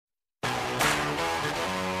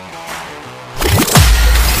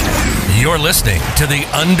You're listening to the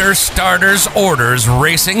Understarters Orders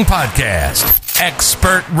Racing Podcast.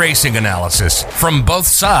 Expert racing analysis from both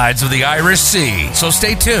sides of the Irish Sea. So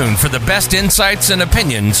stay tuned for the best insights and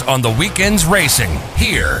opinions on the weekend's racing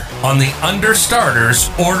here on the Understarters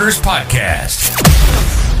Orders Podcast.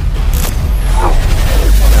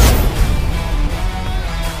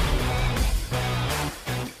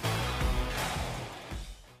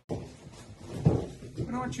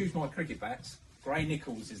 When I choose my cricket bats, Gray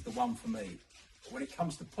Nichols is the one for me. But when it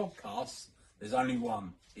comes to podcasts, there's only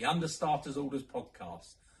one. The Understarters Orders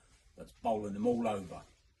Podcast. That's bowling them all over.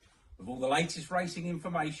 With all the latest racing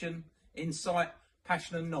information, insight,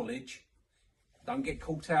 passion and knowledge. Don't get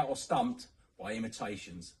caught out or stumped by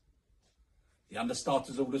imitations. The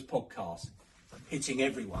Understarters Orders Podcast. Hitting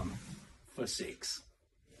everyone for six.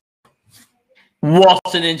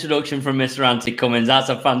 What an introduction from Mr. Anthony Cummins. That's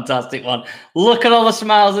a fantastic one. Look at all the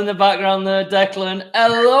smiles in the background there, Declan.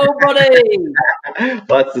 Hello, buddy.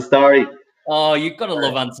 What's the story? Oh, you've got to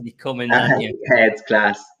love Anthony Cummins, haven't you? Yeah, it's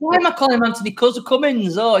class. Why am I calling him Anthony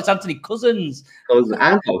Cummins? Oh, it's Anthony Cousins. Cousin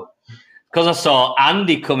Anto. Because I saw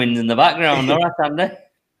Andy Cummins in the background. All right, Andy?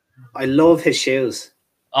 I love his shoes.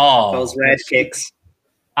 Oh. Those red kicks.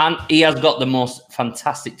 And he has got the most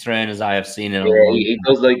fantastic trainers I have seen in a Yeah, long he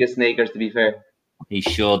does like his sneakers, to be fair. He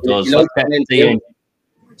sure does. He loves them too.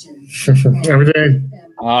 How we doing?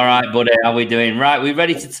 All right, buddy. How we doing? Right, we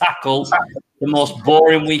ready to tackle the most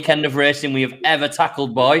boring weekend of racing we have ever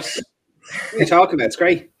tackled, boys? What are you talking about? It's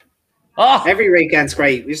great. Oh, Every weekend's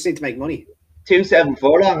great. We just need to make money. 2-7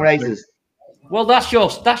 furlong races. well, that's your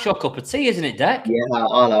cup of tea, isn't it, Deck? Yeah,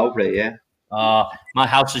 all over it, yeah. My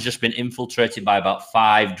house has just been infiltrated by about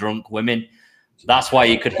 5 drunk women. That's why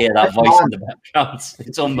you could hear that voice in the background.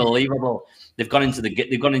 It's unbelievable. They've gone into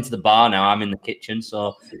the bar now. I'm in the kitchen,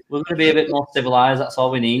 so we're going to be a bit more civilized. That's all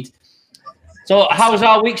we need. So, how's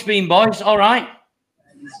our week's been, boys? All right.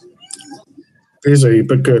 Busy,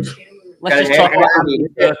 but good. Let's just talk about Andy's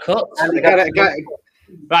haircut.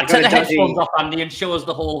 Right, take the headphones off, Andy, and show us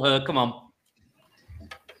the whole hair. Come on.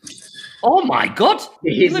 Oh my God!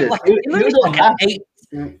 He looks like an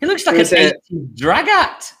 80s drag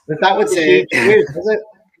act. Is that what the is it?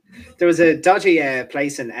 There was a dodgy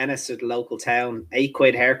place in Ennis at the local town,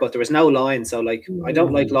 £8 haircut. There was no line, so I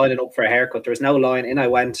don't like lining up for a haircut. There was no line. In I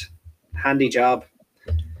went. Handy job.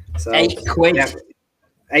 So £8. Yeah,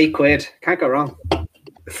 £8. Can't go wrong.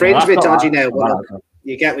 The fringe a bit dodgy now, but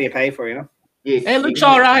you get what you pay for, you know. It looks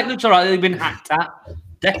all right. They've been hacked at.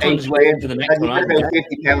 Declan's waiting for the next one. You'd about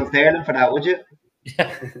 £50 sterling for that, would you?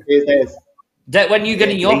 Yeah. These days. Dec, when you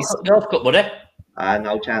getting your cut, buddy?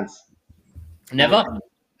 No chance. Never?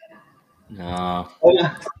 No.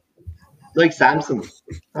 Oh, like Samson.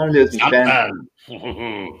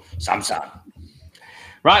 Samson.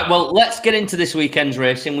 Right, well, let's get into this weekend's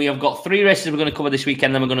racing. We have got 3 races we're going to cover this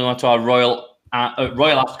weekend. Then we're going to go to our Royal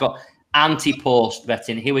Ascot anti-post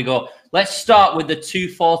betting. Here we go. Let's start with the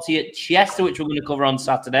 240 at Chester, which we're going to cover on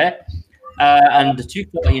Saturday. And the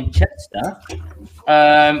 240 in Chester.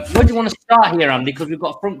 Where do you want to start here, Andy? Because we've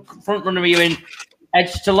got a front runner here in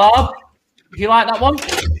Edge to Lab. Do you like that one?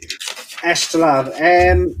 Edge to Lab.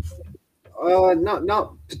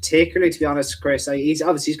 Not particularly, to be honest, Chris. He's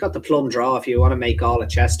got the plum draw. If you want to make all at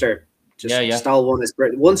Chester, stall 1 is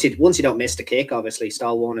once you don't miss the kick. Obviously,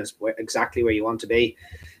 stall 1 is exactly where you want to be.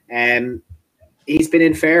 He's been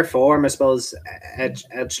in fair form, I suppose.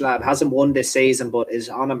 Edgelab hasn't won this season, but is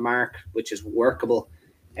on a mark which is workable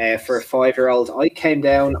for a 5-year-old. I came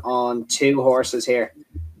down on 2 horses here.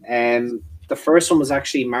 The first one was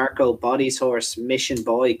actually Marco Bodi's horse, Mission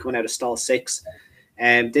Boy, coming out of stall 6.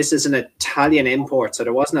 This is an Italian import, so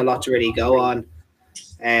there wasn't a lot to really go on.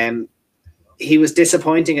 He was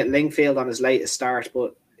disappointing at Lingfield on his latest start,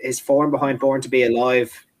 but his form behind Born to Be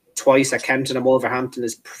Alive twice at Kempton and Wolverhampton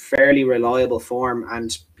is fairly reliable form.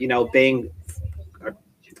 And, you know,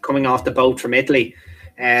 coming off the boat from Italy,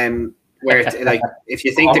 where if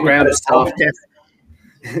you think the ground is soft,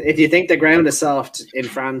 if you think the ground is soft in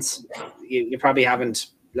France, you probably haven't.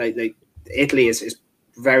 Like Italy is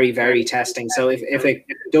very, very testing. So if it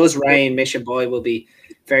does rain, Mission Boy will be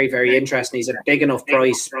very, very interesting. He's a big enough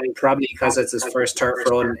price, probably because it's his first turf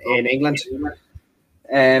run in England.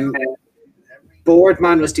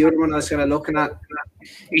 Boardman was the other one I was kind of looking at.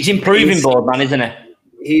 He's improving, Boardman, isn't he?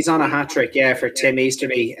 He's on a hat trick, for Tim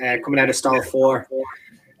Easterby, coming out of stall 4.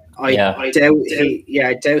 I doubt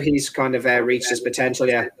he's kind of reached his potential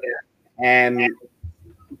yet.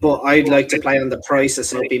 But I'd like to play on the prices,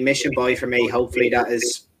 so it'll be Mission Boy for me. Hopefully that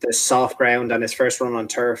is the soft ground, and his first run on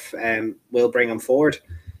turf will bring him forward.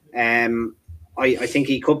 I think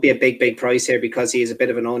he could be a big price here because he is a bit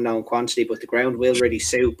of an unknown quantity, but the ground will really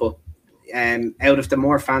suit. But out of the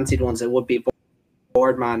more fancied ones, it would be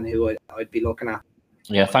Boardman who I'd be looking at.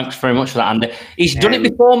 Yeah, thanks very much for that, Andy. He's done it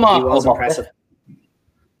before, Mark. He was impressive.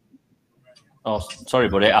 Oh, sorry,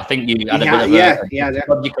 buddy. I think you had a bit of a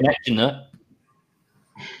dodgy connection there.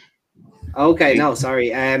 Okay, no, sorry.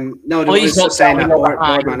 No, I was just saying that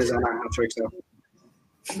Boardman is on our hat trick, so.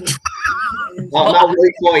 Not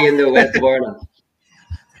really quite in the West of Ireland.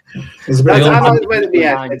 It's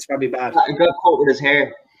probably bad. He got caught with his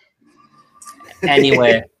hair.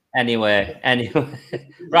 Anyway. Right,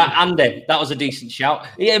 Andy, that was a decent shout.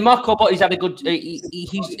 Yeah, Marco, but he's had a good.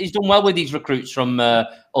 He's done well with these recruits from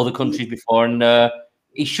other countries before, and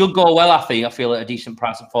he should go well. I feel at a decent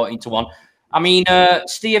price of 14-1. I mean,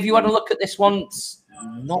 Steve, have you had a look at this one? It's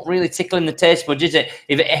not really tickling the taste bud, is it?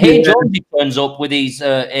 If Jones turns up with his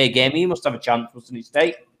A game, he must have a chance, mustn't he,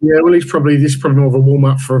 Steve? Yeah, well, this is probably more of a warm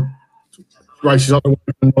up for races other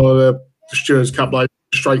than the Stewards Cup, like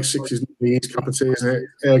straight sixes, the East Cup of tea, isn't it?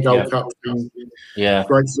 Air Gold Cup. Great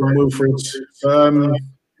from Wilfred's.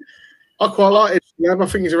 I quite like it. Yeah, I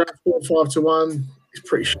think he's around 4-5-1. He's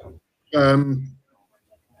pretty sharp.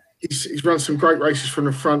 He's run some great races from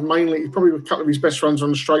the front. Mainly, probably a couple of his best runs on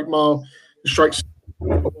the straight mile. The straight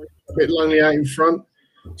a bit lonely out in front.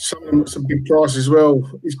 Some big prices as well.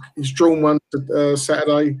 He's drawn one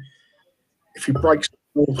Saturday. If he breaks,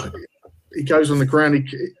 he goes on the ground.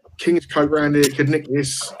 King's Coat round here could nick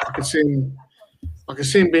this. I could see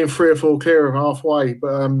him being 3 or 4 clear of halfway,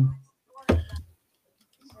 but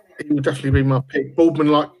he would definitely be my pick. Boardman,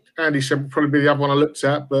 like Andy said, would probably be the other one I looked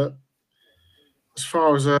at, but as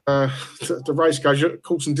far as the race goes,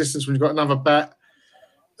 course and distance, when you've got another bat,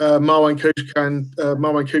 Marwan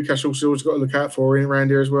Kukash also always got to look out for around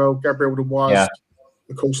here as well. Gabriel de Wise,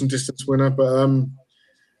 the course and distance winner, but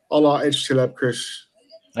I like Edge Tillab, Chris.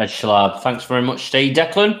 Edge Tillab, thanks very much, Steve.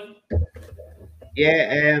 Declan?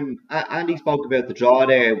 Yeah, Andy spoke about the draw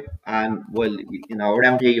there, and well,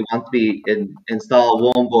 around here you want to be in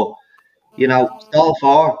stall 1, but stall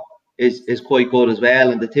 4 is quite good as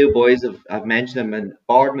well. And the two boys I've mentioned him, and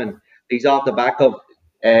Boardman, he's off the back of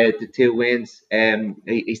the 2 wins.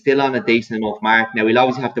 He's still on a decent enough mark. Now he'll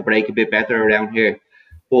obviously have to break a bit better around here,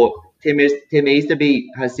 but Tim Easterby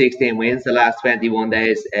has 16 wins the last 21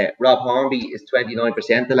 days. Rob Hornby is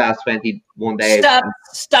 29% the last 21 days.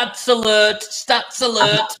 Stats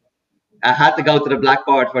alert. I had to go to the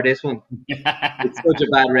blackboard for this one. It's such a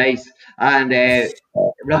bad race. And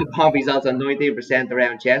Rob Hornby's also 19%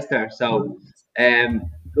 around Chester. So,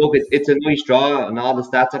 look, it's a nice draw, and all the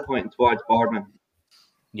stats are pointing towards Boardman.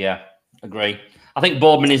 Yeah, agree. I think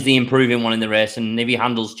Boardman is the improving one in the race, and if he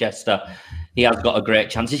handles Chester, he has got a great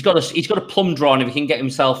chance. He's got a plum draw, and if he can get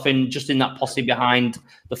himself in just in that posse behind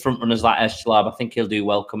the front runners like Edge Tillab, I think he'll do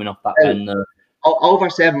well coming off that bend. Over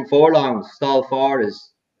 7 furlongs, stall 4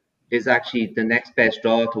 is actually the next best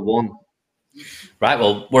draw to 1. Right,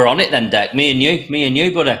 well, we're on it then, Deck. Me and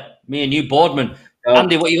you, buddy. Me and you, Boardman.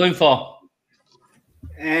 Andy, what are you going for?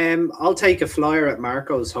 I'll take a flyer at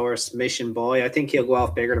Marco's horse, Mission Boy. I think he'll go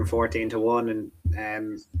off bigger than 14-1,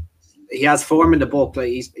 and he has form in the book. Like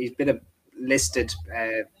he's been a listed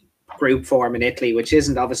group form in Italy, which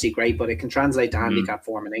isn't obviously great, but it can translate to handicap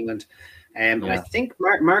form in England. And I think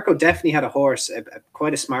Marco definitely had a horse,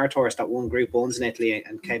 quite a smart horse that won Group 1s in Italy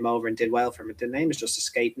and came over and did well for him. The name is just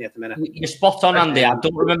escaping me at the minute. You're spot on, Andy. I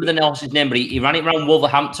don't remember the horse's name, but he ran it around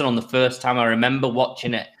Wolverhampton on the first time. I remember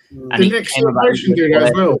watching it. And the next celebration doing it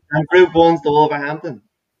as well. And Group 1's to Wolverhampton.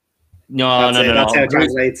 No. That's how it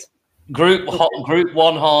translates. Group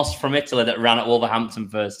 1 horse from Italy that ran at Wolverhampton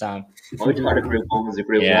first time. I thought a Group 1 was a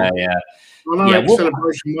Group 1. Yeah. I know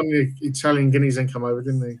celebration won the Italian Guineas and come over,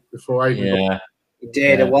 didn't he? Before April. He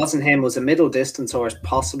did. Yeah. It wasn't him. It was a middle distance horse,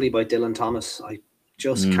 possibly by Dylan Thomas. I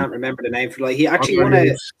just can't remember the name for he actually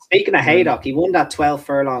won speaking of Haydock, he won that 12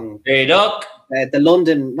 furlong. Haydock. Not the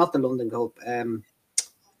London Cup.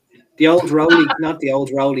 The old Rowley, not the old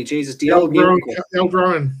Rowley. Jesus, the old Newton Cup. The old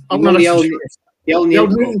Rowan. The old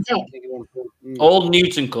Newton Cup. Old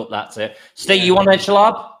Newton Cup, that's it. Steve, you want Edge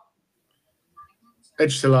Tillab?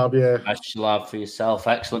 Edge Tillab, yeah. Edge Tillab for yourself.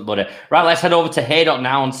 Excellent, buddy. Right, let's head over to Haydock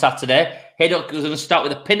now on Saturday. Haydock is going to start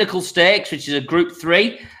with the Pinnacle Stakes, which is a Group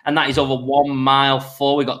 3, and that is over 1 mile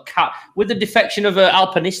 4. We got with the defection of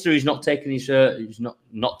Alpinista, who's not taking his, who's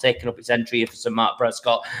not taking up its entry here for St Mark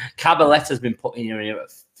Prescott. Cabaletta's been put in here at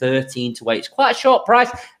 13-8. It's quite a short price.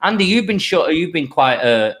 Andy, you've been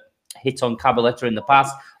quite hit on Cabaletta in the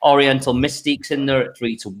past. Oriental Mystique's in there at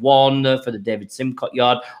 3-1 for the David Simcott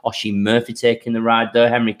yard. Oshie Murphy taking the ride there.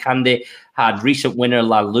 Henry Candy had recent winner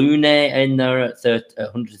La Lune in there at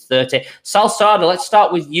 130. Salsada, let's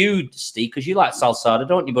start with you, Steve, because you like Salsada,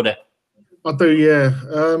 don't you, buddy? I do, yeah.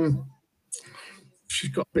 she's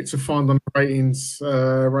got bits to find on the ratings.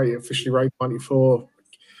 Officially rated 94.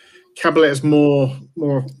 Cabaletta's more.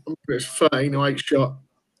 It's 13 or 8 shot.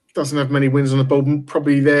 Doesn't have many wins on the board.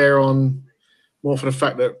 Probably there on more for the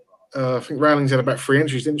fact that I think Rowling's had about 3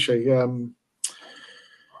 entries, didn't she?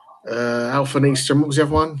 Alpha Eastern. What was the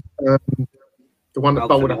other one? The one that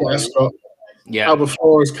bowled up Ascot. Yeah. Alba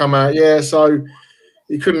Flora has come out. Yeah, so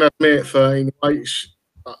you couldn't have me at 13.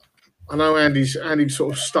 I know Andy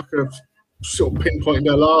sort of stuck a sort of pinpoint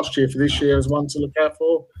there last year for this year as one to look out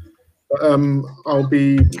for. But I'll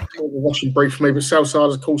be watching brief for me. But Southside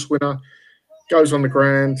is a course winner. Goes on the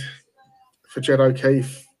ground for Jed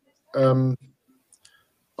O'Keefe. I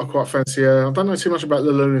quite fancy her. I don't know too much about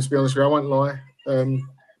the Luna, to be honest with you. I won't lie.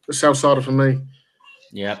 But Southsider for me.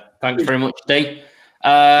 Yeah, thanks very much, Dee.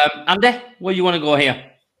 Andy, where do you want to go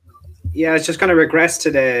here? Yeah, I was just going to regress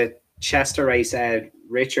to the Chester race.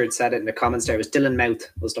 Richard said it in the comments there. It was Dylan Mouth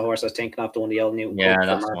was the horse I was thinking of, the one the old Newton. Yeah,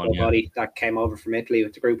 that's the one. Yeah. That came over from Italy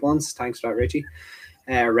with the Group 1s. Thanks for that, Richie.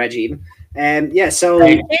 Reggie even. I'd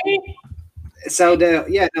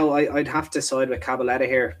have to side with Cabaletta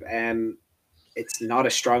here. It's not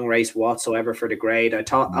a strong race whatsoever for the grade. I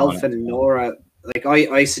thought Alpha Nora, like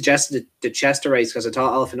I suggested the Chester race because I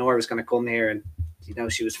thought Alpha Nora was going to come here, and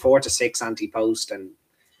she was 4-6 anti-post, and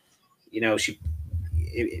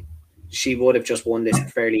she would have just won this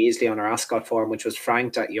fairly easily on her Ascot form, which was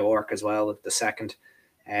franked at York as well, the second.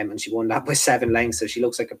 And she won that by 7 lengths, so she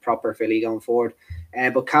looks like a proper filly going forward.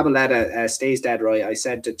 But Cabaletta stays dead right. I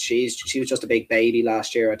said that she was just a big baby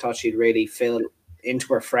last year. I thought she'd really fill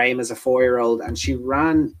into her frame as a 4-year-old, and she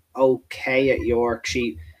ran okay at York.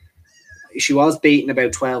 She was beaten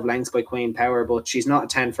about 12 lengths by Queen Power, but she's not a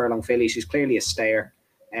 10 furlong filly. She's clearly a stayer.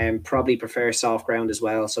 And probably prefers soft ground as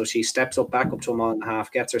well. So she steps back up to a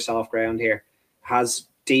 1.5, gets her soft ground here, has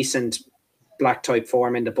decent black type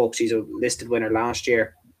form in the book. She's a listed winner last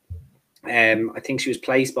year. I think she was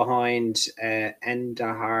placed behind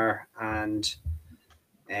Endahar and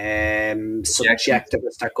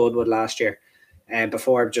Subjectivist at Goodwood last year,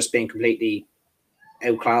 before just being completely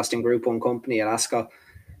outclassed in Group 1 company at Ascot.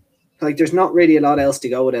 Like, there's not really a lot else to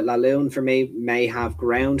go with it. La Lune, for me, may have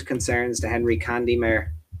ground concerns. The Henry Candy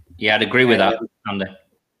mare. Yeah, I'd agree with that, Andy.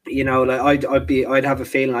 I'd have a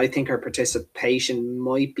feeling. I think her participation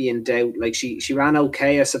might be in doubt. Like, she ran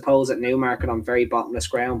okay, I suppose, at Newmarket on very bottomless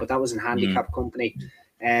ground, but that was in handicap company.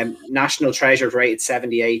 National Treasure rated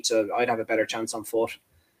 78, so I'd have a better chance on foot.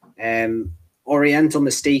 Oriental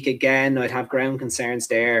Mystique again, I'd have ground concerns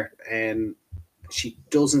there. She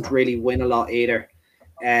doesn't really win a lot either.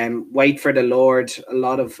 Wait for the Lord, a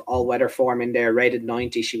lot of all-weather form in there, rated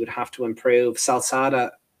 90. She would have to improve.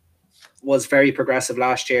 Salsada was very progressive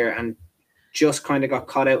last year and just kind of got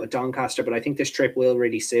caught out at Doncaster, but I think this trip will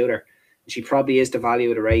really suit her. She probably is the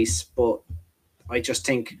value of the race, but I just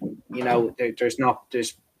think, there's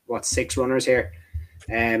 6 runners here.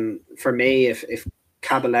 For me, if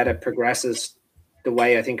Cabaletta progresses the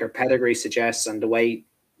way I think her pedigree suggests and the way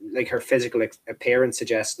like her physical appearance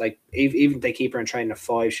suggests, like even if they keep her in training at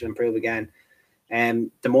 5, she'll improve again.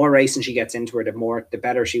 The more racing she gets into her, the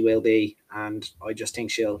better she will be, and I just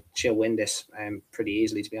think she'll win this pretty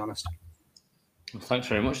easily, to be honest. Well, thanks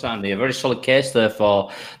very much, Andy. A very solid case there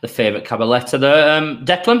for the favourite Cabaletta there.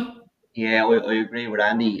 Declan? Yeah, I agree with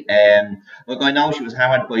Andy. Look, I know she was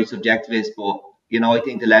hammered by Subjectivist, but I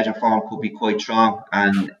think the legend form could be quite strong,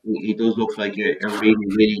 and he does look like a really,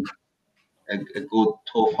 really a good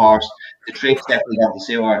tough horse. The trick's definitely going to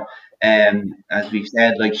suit her. As we've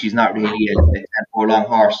said, like, she's not really a 10 furlong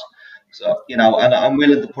horse. So, and I'm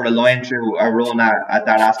willing to put a line through a run at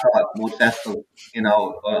that Ascot Mud Festival.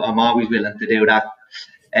 I'm always willing to do that.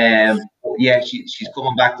 But yeah, she's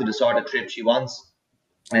coming back to the sort of trip she wants.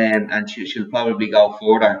 And she'll probably go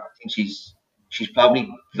further. I think she's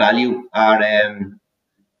probably value at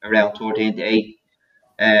around 13 to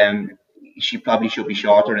 8. She probably should be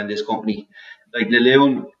shorter in this company. Like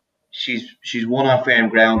Lillian, she's won on firm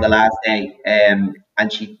ground the last day, and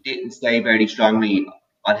she didn't stay very strongly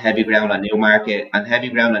on heavy ground at Newmarket. And heavy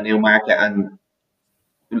ground at Newmarket and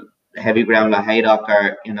heavy ground at Haydock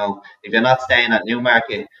are, if you're not staying at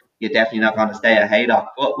Newmarket, you're definitely not going to stay at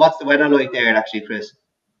Haydock. What's the weather like there, actually, Chris?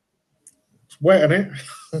 It's wet, isn't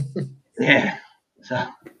it? Yeah. So,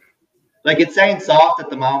 like, it's saying soft at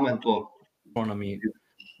the moment, but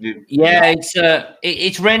yeah,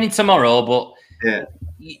 it's raining tomorrow, but yeah,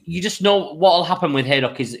 you just know what will happen with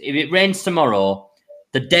Haydock is if it rains tomorrow,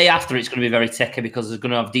 the day after it's going to be very techy because they're going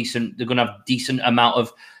to have decent amount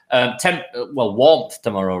of warmth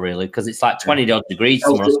tomorrow, really, because it's like 20 odd degrees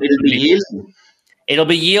tomorrow. So it'll be yielding. It'll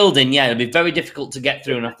be yielding, yeah. It'll be very difficult to get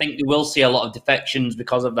through, and I think we will see a lot of defections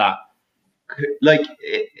because of that. like,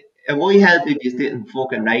 am I helping you didn't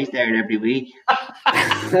fucking race there every week?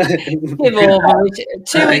 Give over.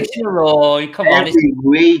 2 weeks in a row. Come on. Every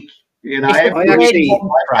week. You know, I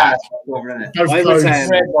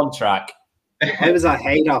was at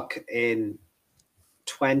Haydock in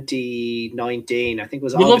 2019. I think it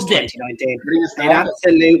was you August 2019. It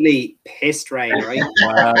absolutely pissed rain, right?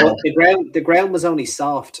 Wow. The ground was only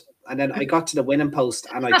soft. And then I got to the winning post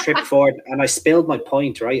and I tripped forward and I spilled my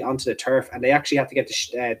point right onto the turf. And they actually had to get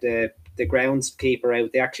the groundskeeper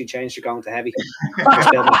out. They actually changed it going to heavy.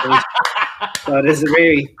 So it is a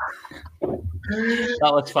really...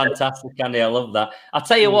 That was fantastic, Andy. I love that. I'll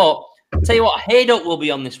tell you what, Haydock will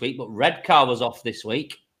be on this week, but Redcar was off this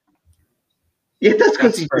week. Yeah, that's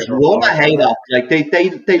because he just run at Haydock. Like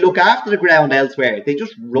they look after the ground elsewhere. They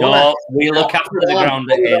just run. No, we look after the ground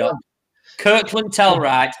at Haydock. Kirkland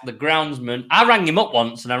Tellwright, the groundsman. I rang him up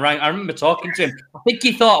once, and I remember talking to him. I think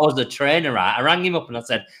he thought I was the trainer, right? I rang him up and I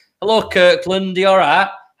said, "Hello, Kirkland. You all right?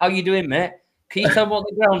 How you doing, mate? Can you tell me what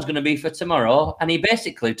the ground's going to be for tomorrow?" And he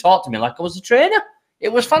basically talked to me like I was a trainer. It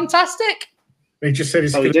was fantastic. He just said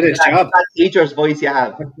he did his job. That teacher's voice you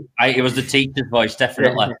have. It was the teacher's voice,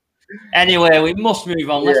 definitely. Anyway, we must move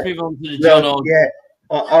on. Let's move on to the John O. Yeah,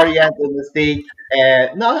 Oriental Mystique.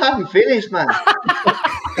 No, I haven't finished, man.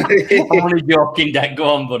 I'm only joking, Dad. Go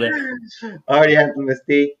on, buddy. Oriental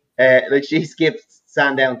Mystique. Like she skipped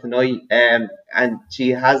Sandown tonight, and she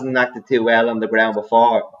hasn't acted too well on the ground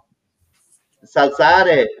before.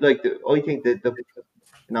 Salsade, I think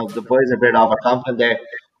the boys are a bit overconfident there.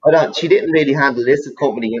 She didn't really handle this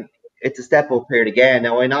company. It's a step up here again.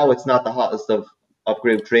 Now I know it's not the hottest of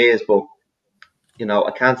Group 3s, but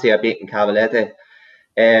I can't see her beating Cavalletta.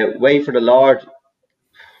 Wait for the Lord.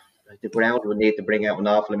 The ground would need to bring out an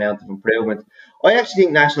awful amount of improvement. I actually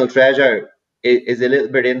think National Treasure is a little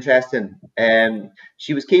bit interesting.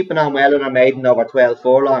 She was keeping on well in her maiden over 12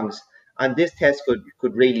 furlongs, and this test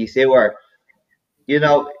could really suit her.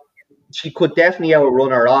 She could definitely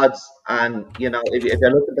outrun her odds. And if you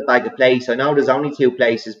look at the bag of place, I know there's only 2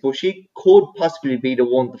 places, but she could possibly be the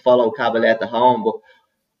one to follow Cavalletta home. But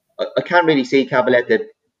I can't really see Cavalletta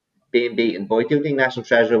being beaten. But I do think National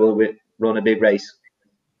Treasure will run a big race.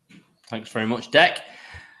 Thanks very much, Deck.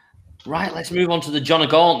 Right, let's move on to the John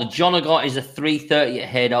O'Gaunt. The John O'Gaunt is a 3:30 at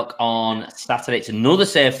Haydock on Saturday. It's another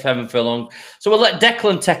safe 7 furlong. So we'll let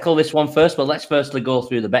Declan tackle this one first, but let's firstly go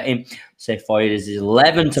through the betting. Safe for it is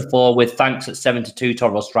 11-4 with Thanks at 7-2,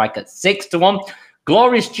 Toro Strike at 6-1.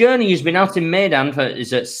 Glorious Journey, who's been out in Maidan,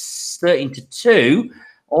 is at 13-2,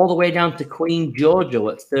 all the way down to Queen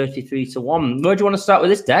Jojo at 33-1. Where do you want to start with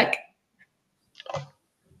this, Deck?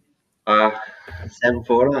 7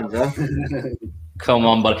 furlongs, huh? Come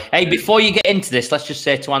on, buddy. Hey, before you get into this, let's just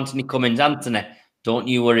say to Anthony Cummins, Anthony, don't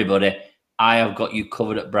you worry, buddy. I have got you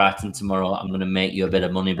covered at Brighton tomorrow. I'm going to make you a bit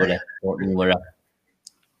of money, buddy. Don't you worry.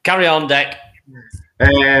 Carry on, Deck.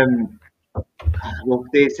 Look,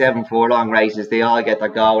 these 7 furlong races, they all get their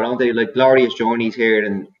go, don't they? Like Glorious Journeys here,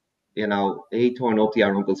 and he turned up to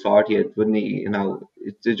your uncle's 40th, wouldn't he?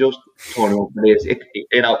 To just turn up for this.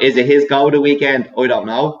 Is it his go the weekend? I don't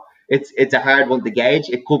know. It's a hard one to gauge.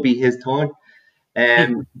 It could be his turn.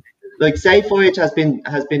 Safe Voyage has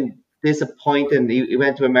been disappointing. He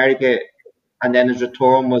went to America, and then his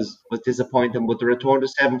return was disappointing. But the return to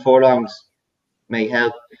 7 furlongs may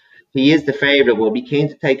help. He is the favourite. We'll be keen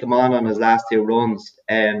to take him on his last 2 runs.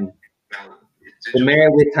 The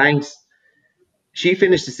mare with Thanks, she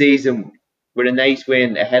finished the season with a nice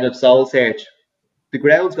win ahead of Soul Search. The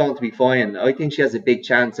ground's going to be fine. I think she has a big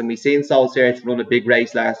chance, and we've seen Soul Search run a big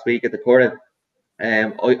race last week at the Curragh.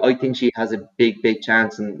 I think she has a big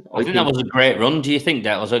chance, and I think that was a great run. Do you think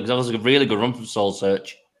that was a really good run from Soul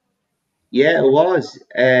Search? Yeah, it was.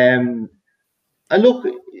 And look,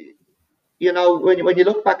 when you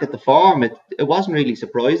look back at the form, it wasn't really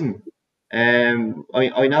surprising.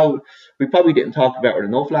 I know we probably didn't talk about her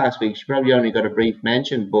enough last week. She probably only got a brief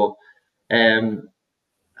mention, but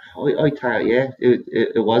I thought,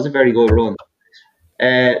 it was a very good run.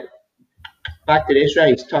 Back to this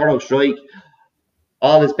race, Toro Strike.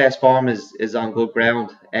 All his best form is on good ground,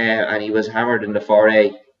 and he was hammered in the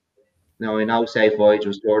 4A. Now, I know Safe Voyage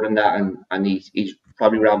was lower than that, and he's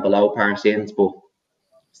probably around below par since, but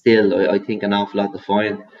still, I think an awful lot to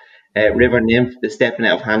find. River Nymph, the stepping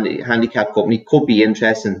out of handicap company, could be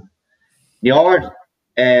interesting. Njord,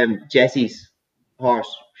 Jesse's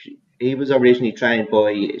horse, he was originally trained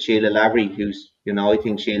by Sheila Lavery, who's, I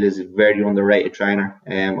think Sheila is a very underrated trainer.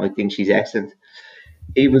 I think she's excellent.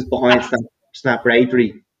 He was behind Snap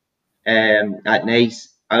Bravery at Naas.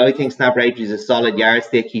 And I think Snap Bravery is a solid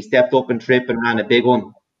yardstick. He stepped up and tripped and ran a big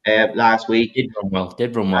one last week. Did run well.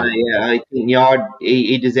 Yeah, I think Niord,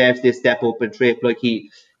 he deserves this step up and trip. Like he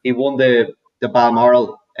won the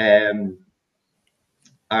Balmoral or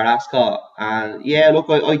Ascot, and yeah, look,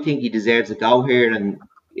 I think he deserves a go here, and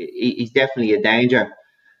he's definitely a danger.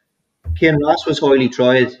 Kinross was highly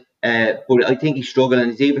tried, but I think he's struggled,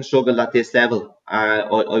 and he's even struggled at this level. I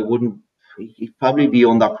wouldn't. He'd probably be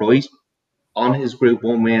underpriced on his Group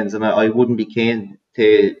 1 wins, and I wouldn't be keen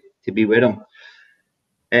to be with him.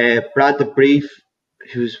 Brad the Brief,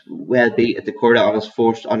 who's well beat at the Curragh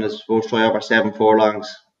on his first try over 7 furlongs.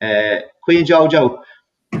 Queen Jojo,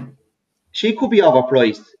 she could be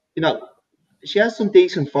overpriced. You know, she has some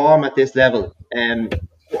decent form at this level.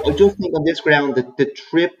 I just think on this ground that the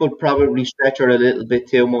trip would probably stretch her a little bit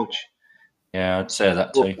too much. Yeah, I'd say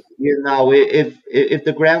that too. But, you know, if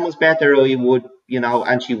the ground was better, I would, you know,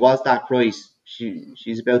 and she was that price.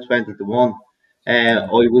 She's about 20 to 1. I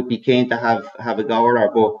would be keen to have a go at her,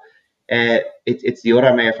 but it's the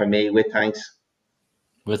other mare for me. With thanks.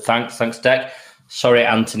 With thanks, Deck. Sorry,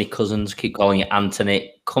 Anthony Cousins. Keep calling you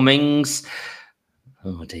Anthony Cummings.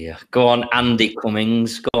 Oh dear. Go on, Andy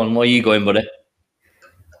Cummings. Go on. What are you going, buddy?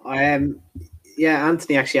 Yeah,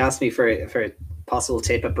 Anthony actually asked me for a possible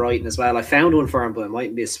tip at Brighton as well. I found one for him, but it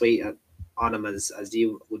mightn't be as sweet on him as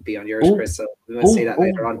you would be on yours, Chris. So we might see that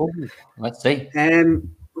later on. Let's see.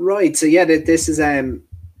 Right. So yeah, this is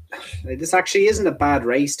this actually isn't a bad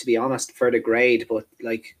race, to be honest, for the grade, but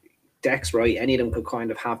like Deck's right, any of them could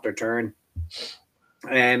kind of have their turn.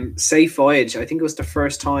 Safe Voyage, I think it was the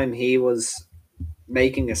first time he was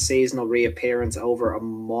making a seasonal reappearance over a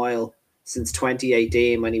mile since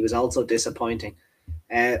 2018, when he was also disappointing.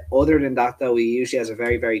 Other than that, though, he usually has a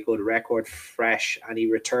very, very good record fresh, and he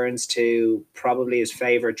returns to probably his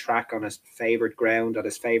favourite track on his favourite ground at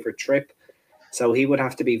his favourite trip. So he would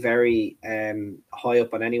have to be very high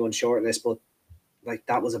up on anyone's shortlist. But like,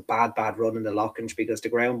 that was a bad run in the Lockinge because the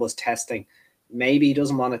ground was testing. Maybe he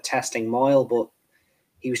doesn't want a testing mile, but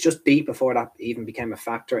he was just beat before that even became a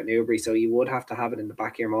factor at Newbury. So you would have to have it in the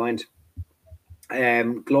back of your mind.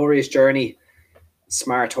 Glorious Journey,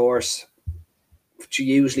 smart horse. She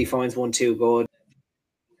usually finds one too good.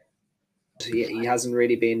 He hasn't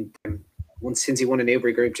really been since he won a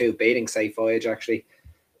Newbury Group 2, beating Safe Voyage actually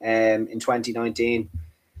in 2019.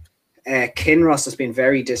 Kinross has been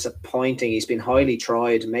very disappointing. He's been highly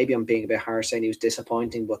tried. Maybe I'm being a bit harsh saying he was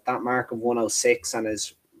disappointing, but that mark of 106 and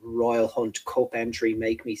his Royal Hunt Cup entry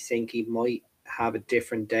make me think he might have a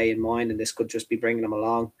different day in mind, and this could just be bringing him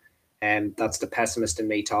along. That's the pessimist in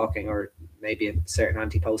me talking, or maybe a certain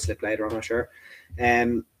anti-post slip later, I'm not sure.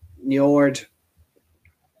 Niord,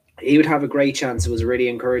 he would have a great chance. It was a really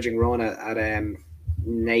encouraging run at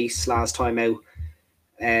Naas last time out.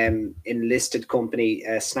 Enlisted company,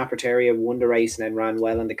 Snapper Terrier won the race and then ran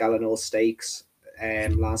well in the Gallinol Stakes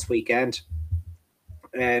last weekend.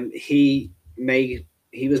 He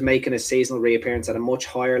was making a seasonal reappearance at a much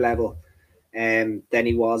higher level than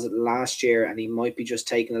he was last year, and he might be just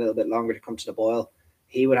taking a little bit longer to come to the boil.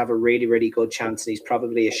 He would have a really, really good chance, and he's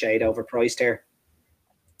probably a shade overpriced here.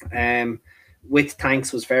 With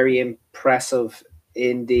Thanks was very impressive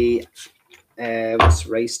in the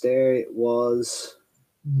race there. It was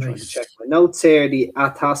trying to check my notes here, the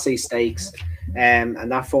Atasi Stakes,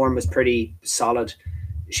 and that form was pretty solid.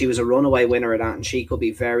 She was a runaway winner of that, and she could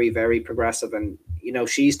be very, very progressive. And you know,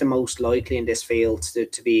 she's the most likely in this field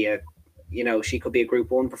to be a, you know, she could be a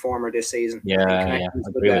Group 1 performer this season. Yeah, I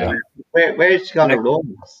agree with that. Where is she going to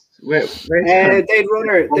run? They'd run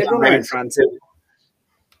her in France.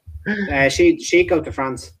 She'd go to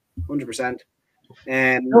France, 100%.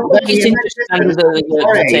 It's interesting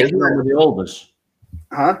that taking on with the elders.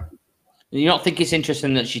 Huh? You not think it's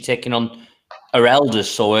interesting that she's taking on her elders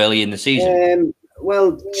so early in the season?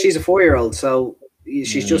 Well, she's a 4-year-old, so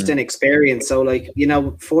she's just inexperienced. So, like, you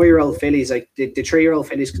know, 4-year-old fillies, like the 3-year-old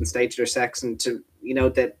fillies can stay to their sex, and to, you know,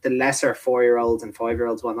 the lesser 4-year-olds and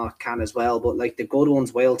 5-year-olds whatnot can as well. But like the good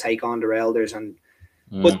ones will take on their elders, and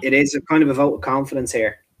but it is a kind of a vote of confidence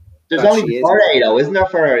here. There's only 4 though, isn't there,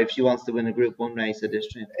 for her if she wants to win a Group 1 race at this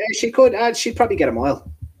time? She could. She'd probably get a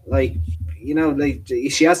mile. Like, you know, like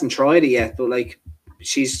she hasn't tried it yet, but like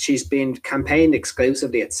she's been campaigned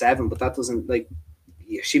exclusively at 7, but that doesn't, like,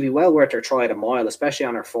 she'd be well worth her try at a mile, especially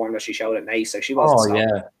on her form that she showed at Naas. So she wasn't.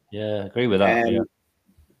 Yeah, agree with that.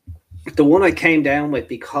 The one I came down with,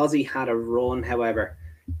 because he had a run, however,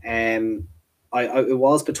 it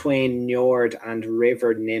was between Niord and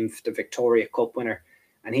River Nymph, the Victoria Cup winner,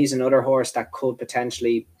 and he's another horse that could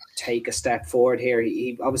potentially take a step forward here.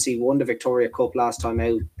 He obviously won the Victoria Cup last time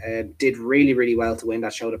out, did really, really well to win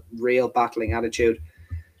that, showed a real battling attitude.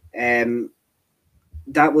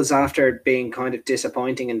 that was after being kind of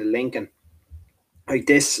disappointing in the Lincoln. Like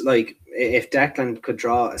this, like if Declan could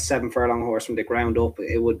draw a 7 furlong horse from the ground up,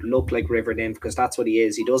 it would look like River Nymph, because that's what he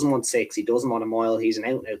is. He doesn't want 6, he doesn't want a mile. He's an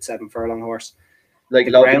out and out 7 furlong horse. Like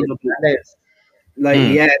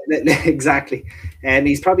yeah, exactly. And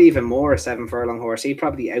he's probably even more a 7 furlong horse. He'd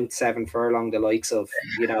probably out 7 furlong the likes of,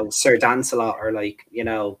 Sir Dancelot, or like,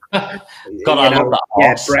 God, I love that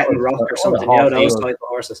horse. Breton Rock or something, those type of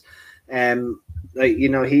horses. Like,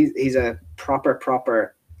 he's a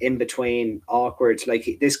proper in between, awkward.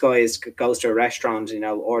 Like this guy goes to a restaurant,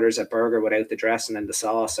 orders a burger without the dressing and the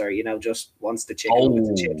sauce, or just wants the chicken with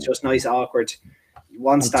the chips, just nice, awkward.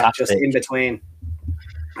 Wants that just in between.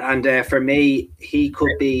 And for me, he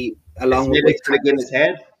could be along with Guinness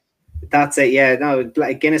head. That's it. Yeah, no,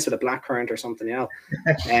 Guinness with a blackcurrant or something.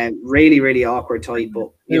 Really, really awkward type. But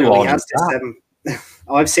he has this 7.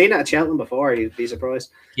 I've seen it at Cheltenham before. You'd be surprised.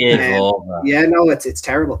 Yeah, no, it's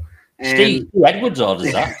terrible. Steve Edwards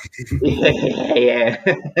orders that. Yeah.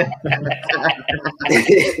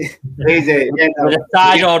 With a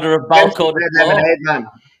side order of Balco lemonade, man.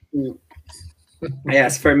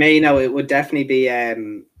 Yes, for me, no, it would definitely be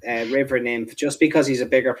River Nymph, just because he's a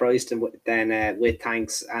bigger price than with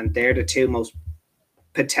Thanks, and they're the 2 most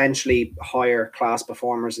potentially higher class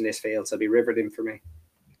performers in this field. So it'd be River Nymph for me.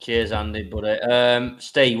 Cheers, Andy, buddy.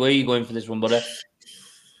 Steve, where are you going for this one, buddy?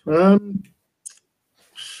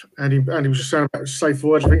 Andy was just saying about Safe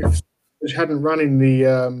Voyage. I think if he hadn't run in the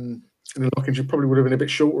Lockings, he probably would have been a bit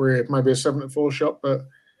shorter here, maybe a 7-4 shot. But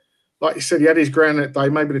like you said, he had his ground that day.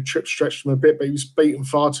 Maybe the trip stretched him a bit, but he was beaten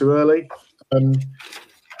far too early. I'm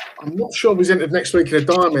not sure if he's entered next week in a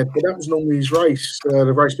Diamond, but that was normally his race,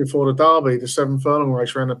 the race before the Derby, the 7 furlong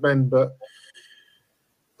race around the bend. But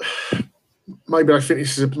maybe I think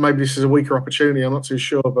this is a weaker opportunity. I'm not too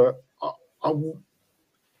sure, but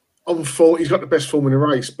on form, he's got the best form in the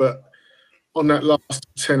race, but on that last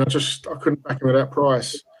 10, I couldn't back him at that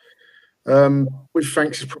price. With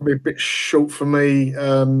Thanks is probably a bit short for me.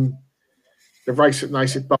 The race at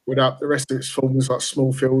Nasib buckled up. The rest of its form was like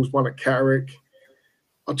Smallfields, one at Catterick.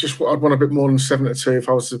 I'd want a bit more than 7-2 if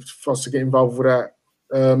I was to get involved with that.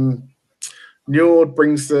 Njord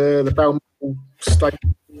brings the Balmoral stake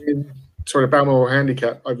in. Sorry, the Balmoral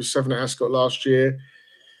handicap over 7 at Ascot last year.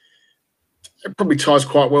 It probably ties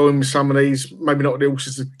quite well in with some of these. Maybe not the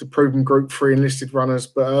horses, the proven Group 3 enlisted runners,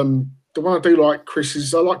 but the one I do like, Chris,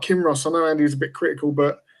 is I like Kinross. I know Andy was a bit critical,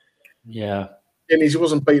 but yeah, and he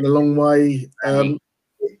wasn't beaten a long way.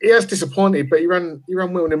 He has disappointed, but he ran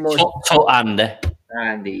well in the Morris.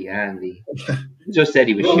 Andy. He just said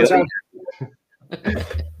he was sure.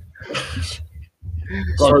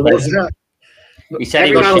 Sorry, what was that? He said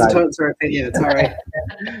he was sure. Opinion. It's all right.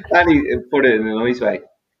 Andy put it in a nice way.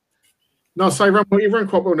 No, so he ran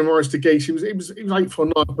quite well in the Morris de Guiche. He was 8 for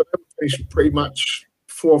 9, but finished pretty much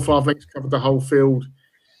 4 or 5 lengths, covered the whole field.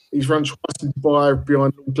 He's run twice in Dubai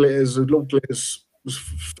behind Lord Glitters. Lord Glitters was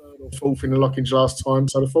 3rd or 4th in the Lockings last time,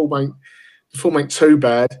 so the form ain't too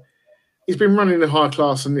bad. He's been running in high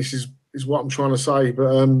class, and this is what I'm trying to say.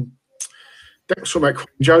 But that was about Queen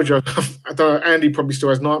Jojo. I don't know. Andy probably still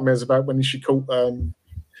has nightmares about when she caught.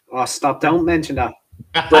 Oh, stop! Don't mention that.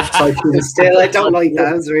 Breathtaking. Still, I don't like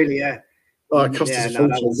that. It's really, yeah. Oh, it cost us a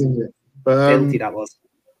fortune, didn't it? But, guilty that was.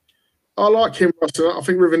 I like him, Russell. I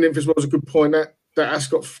think River Nymph as well was a good point. That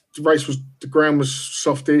Ascot race the ground was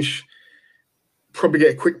softish. Probably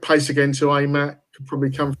get a quick pace again to aim at. Could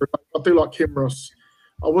probably come through. I do like Kim Ross.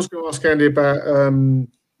 I was going to ask Andy about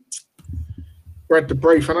Brad the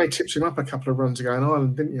Brief. I know he tipped him up a couple of runs ago in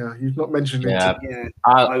Ireland, didn't you? You've not mentioned him. Yeah.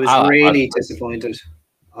 I was really disappointed.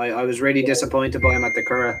 I was really disappointed by him at the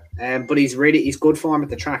Curragh. But he's good form at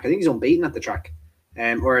the track. I think he's unbeaten at the track.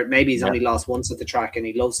 Or maybe he's only lost once at the track, and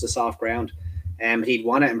he loves the soft ground. He'd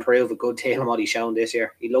want to improve a good deal on what he's shown this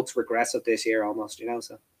year. He looks regressive this year almost,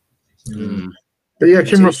 so. But yeah,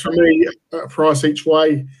 Kim Ross for me at a price each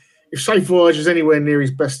way. If Safe Voyage is anywhere near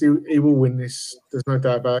his best, he will win this. There's no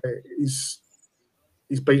doubt about it. He's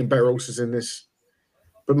beaten better horses in this.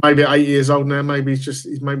 But maybe at 8 years old now, maybe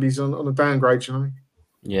he's on a downgrade,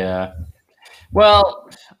 Yeah. Well,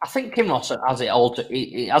 I think Kim Ross has it all.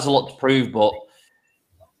 He has a lot to prove, but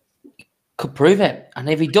he could prove it. And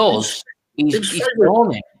if he does, he's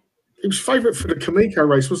performing. He was favourite for the Kamiko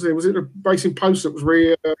race, wasn't he? Was it the Racing Post that was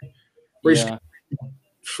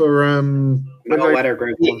for weather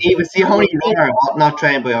group? He was the only runner not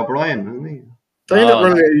trained by O'Brien, wasn't he? They ended up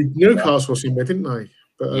running at Newcastle or somewhere, didn't they?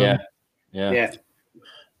 But, yeah.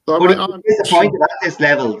 But I'm disappointed at this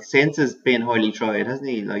level since it's been highly tried, hasn't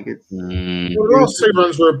he? Like it's. Well, the last 2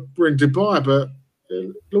 runs were in Dubai, but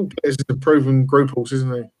Lord Blair's is a proven group horse,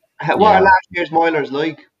 isn't he? What are last year's Moilers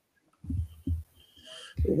like?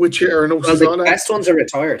 Which year and also the best ones are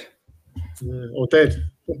retired. Or dead.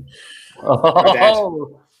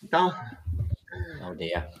 Oh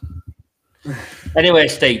dear. Anyway,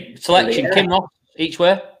 Steve, selection, Kim Ross each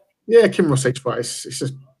way? Yeah, Kim Ross each way. It's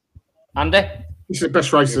just Andy? It's the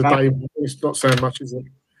best race of the day. It's not saying much, is it?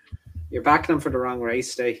 You're backing them for the wrong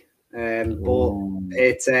race, Steve. But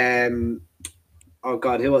it's oh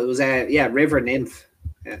god, who it was? River Nymph.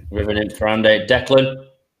 Yeah. River Nymph for Andy. Declan.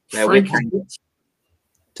 Say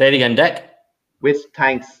it again, Deck. With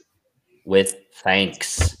thanks. With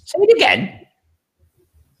thanks. Say it again.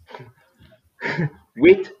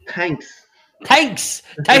 With thanks. Thanks.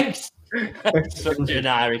 Such an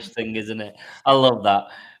Irish thing, isn't it? I love that.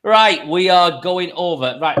 Right, we are going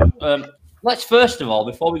over. Right, let's first of all,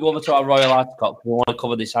 before we go over to our Royal Ascot, we want to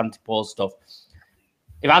cover this anti-pole stuff.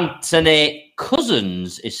 If Anthony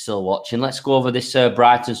Cousins is still watching, let's go over this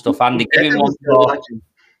Brighton stuff. Andy,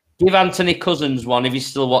 give Anthony Cousins one if he's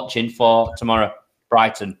still watching for tomorrow.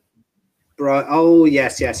 Brighton. Right. Oh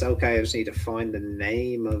yes. Okay, I just need to find the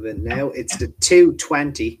name of it now. It's the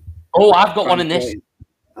 220. Oh, I've got one in this.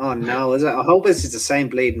 Oh no, is it? I hope this is the same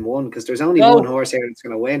bleeding one because there's only one horse here that's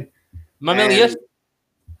going to win. Mamilius?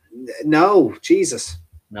 No, Jesus.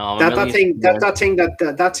 No,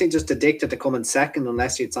 that thing just addicted to coming second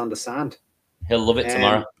unless it's on the sand. He'll love it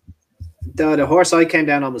tomorrow. The horse I came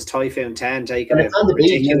down on was Typhoon 10, taking it's on the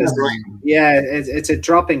ridiculous. Yeah, it's a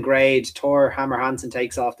drop in grade. Tor Hammer Hansen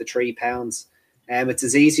takes off the 3 pounds. It's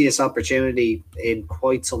his easiest opportunity in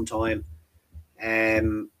quite some time.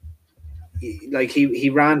 He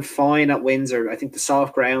ran fine at Windsor. I think the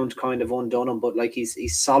soft ground kind of undone him, but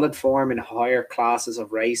he's solid form in higher classes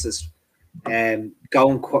of races. Going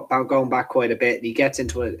back quite a bit. He gets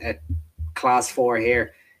into a class 4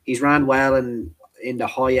 here. He's ran well in the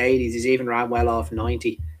high 80s. He's even ran well off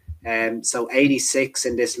 90. So 86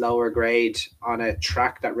 in this lower grade on a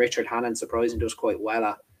track that Richard Hannon surprisingly does quite well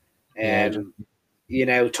at. Typhoon.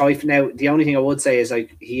 Now, the only thing I would say is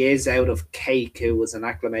he is out of Cake, who was an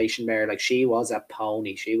acclamation mare. She was a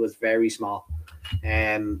pony. She was very small.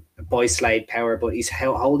 By Slade Power, but he's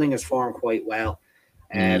holding his form quite well.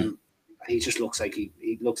 He just looks like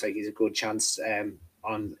he looks like he's a good chance in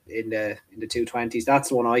the 220s. That's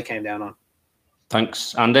the one I came down on.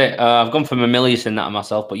 Thanks, Andy. I've gone for Mamilius in that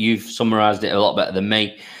myself, but you've summarised it a lot better than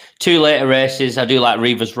me. 2 later races, I do like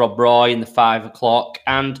Reva's Rob Roy in the 5 o'clock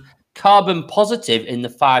and Carbon Positive in the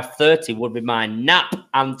 5:30 would be my nap,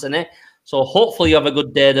 Anthony. So hopefully you have a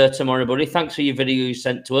good day there tomorrow, buddy. Thanks for your video you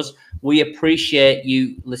sent to us. We appreciate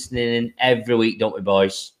you listening in every week, don't we,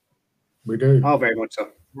 boys? We do. Oh, very much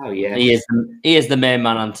so. Oh, yeah. He is the main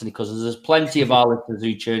man, Anthony, because there's plenty of our listeners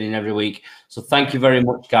who tune in every week. So thank you very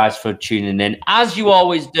much, guys, for tuning in. As you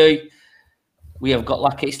always do, we have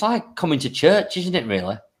got it's like coming to church, isn't it,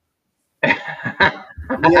 really? Yeah,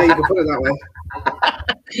 you can put it that way.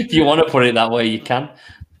 If you want to put it that way, you can.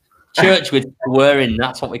 Church with swearing,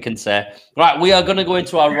 that's what we can say. Right, we are going to go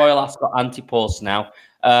into our Royal Ascot anti-post now.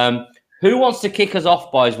 Who wants to kick us off,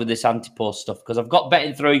 boys, with this anti-post stuff? Because I've got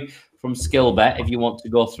betting through from Skillbet, if you want to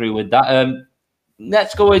go through with that.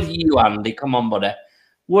 Let's go with you, Andy. Come on, buddy.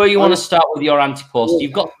 Where you want to start with your anti-post?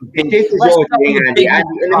 You've got... This is your thing, Andy.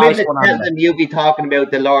 In a minute, tell them you'll be talking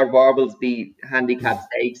about the Lord Warblesby handicap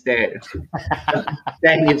stakes there.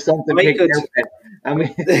 Then you've something picked out there. I'm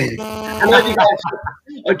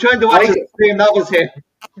trying to watch the 3 novels here.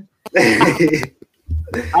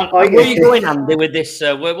 Where are you going, Andy, with this?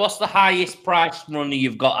 What's the highest price money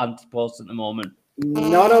you've got anti-post at the moment?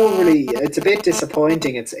 Not overly. It's a bit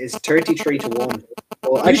disappointing. It's 33 to 1.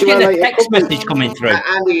 Well, Who's getting a text message coming through?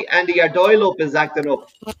 Andy, your dial-up is acting up.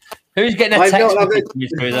 Who's getting a text message coming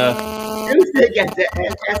through there? Who's getting the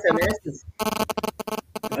SMSs?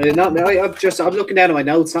 I'm looking down at my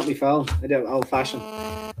notes, not my phone. I do old-fashioned.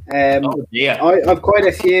 Oh dear. I've quite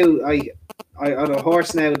a few. I had a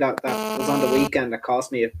horse now that was on the weekend that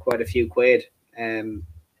cost me quite a few quid.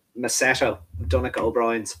 Massetto, Dunica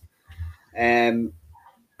O'Brien's.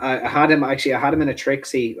 I had him in a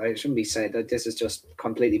Trixie. I shouldn't be saying that this is just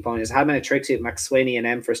completely pointless. I had him in a Trixie with McSweeney and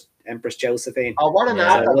Empress Josephine. Oh, what an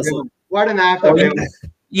afternoon! What an afternoon!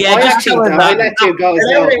 Yeah, I let you go.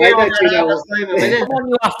 You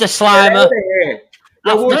have to slime her.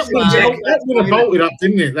 That would have bolted up,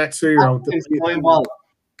 didn't it? That 2-year-old.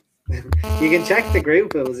 You can check the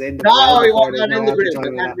group. It was in. No, he wasn't in the group.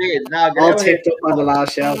 All tipped up on the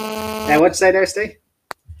last show. What'd you say there, Steve?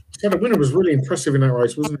 Yeah, the winner was really impressive in that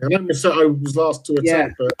race, wasn't he? I know Massetto was last to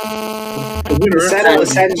attack, but the winner.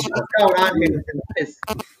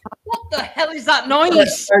 What the hell is that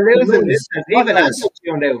noise? They're losing this. Even that's what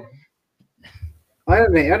you do. I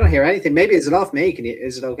don't hear anything. Maybe is it off me?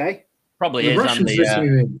 Is it okay? Probably The is, Russians Andy.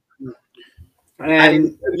 listening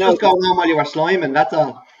And just going on while you were sliming, that's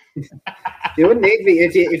all. You wouldn't need me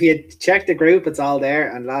if you check the group. It's all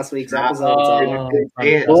there, and last week's episode.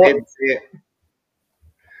 It's all there.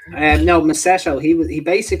 No, Masetto, he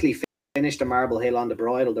basically finished the Marble Hill on the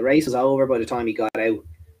bridle. The race was over by the time he got out.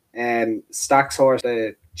 Stack's horse,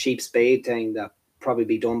 the cheap spade thing that probably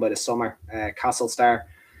be done by the summer. Castle Star,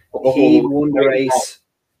 he won the race.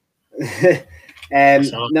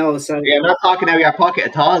 No, so I'm not talking out of your pocket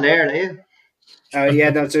at all, there, are you? Yeah,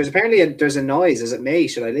 no, there's apparently there's a noise. Is it me?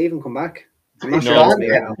 Should I leave and come back? I'm not sure.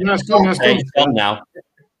 It's gone now.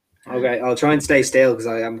 Okay, I'll try and stay still because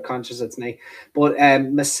I am conscious it's me. But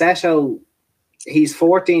Masetto, he's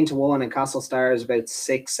 14-1 and Castle Star is about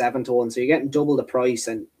 6-7-1. So you're getting double the price,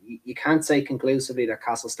 and you can't say conclusively that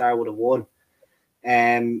Castle Star would have won.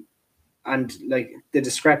 And like the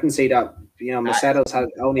discrepancy that Masetto's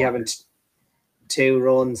only having 2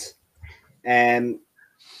 runs.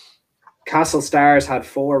 Castle Star's had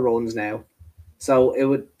 4 runs now,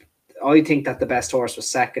 so I think that the best horse was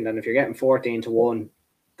second, and if you're getting 14-1,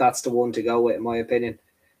 that's the one to go with, in my opinion.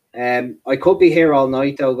 I could be here all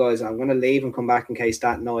night though, guys. I'm going to leave and come back in case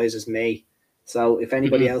that noise is me. So if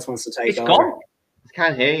anybody else wants to take over, I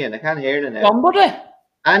can't hear you. I can't hear it now. Somebody.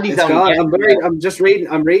 Andy's it's gone. I'm just reading.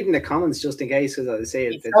 I'm reading the comments just in case, because I say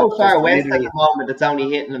it's so far west at the moment. It's only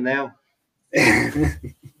hitting them now.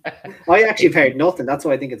 I actually have heard nothing. That's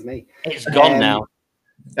why I think it's me. It's gone now.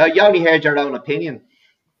 You only heard your own opinion.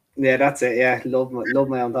 Yeah, that's it. Yeah, love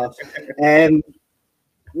my own thoughts.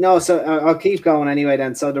 No, so I'll keep going anyway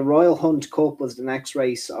then. So the Royal Hunt Cup was the next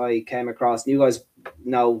race I came across. You guys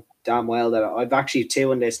know damn well that I've actually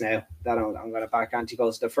 2 in this now that I'm going to back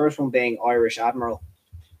Anti-Post. The first one being Irish Admiral.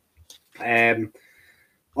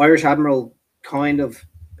 Irish Admiral kind of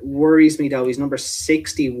worries me though. He's number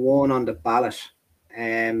 61 on the ballot.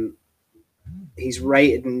 He's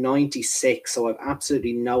rated 96, so I've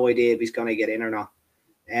absolutely no idea if he's going to get in or not.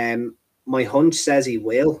 My hunch says he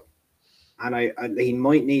will, and he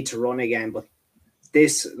might need to run again. But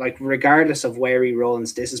this, like, regardless of where he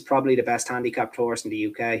runs, this is probably the best handicapped horse in the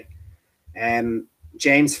UK.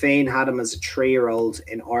 James Fean had him as a 3-year-old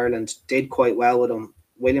in Ireland, did quite well with him.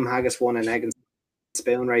 William Haggis won an Egg and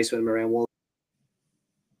Spoon race with him around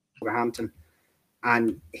Wolverhampton,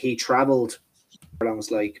 and he travelled. I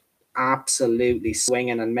was like absolutely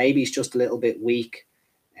swinging, and maybe he's just a little bit weak.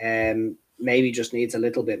 Maybe just needs a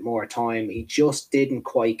little bit more time. He just didn't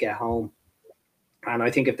quite get home, and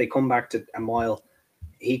I think if they come back to a mile,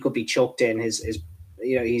 he could be chucked in. He's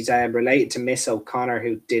related to Miss O'Connor,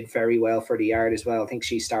 who did very well for the yard as well. I think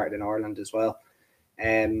she started in Ireland as well.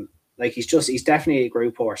 He's definitely a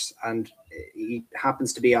group horse, and he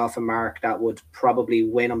happens to be off a mark that would probably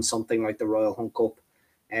win him something like the Royal Hunt Cup.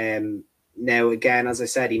 Now, again, as I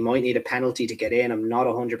said, he might need a penalty to get in. I'm not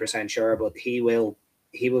 100% sure, but he will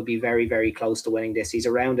be very, very close to winning this. He's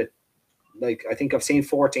around it. Like, I think I've seen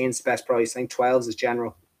 14's the best price. I think 12's is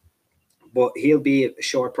general. But he'll be a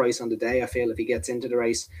short price on the day, I feel, if he gets into the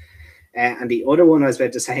race. And the other one I was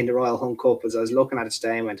about to say in the Royal Hunt Cup was, I was looking at it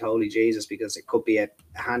today and went, holy Jesus, because it could be a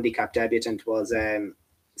handicap debutant, was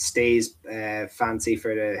Steve's fancy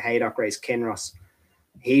for the Haydock race, Kinross.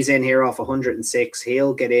 He's in here off 106.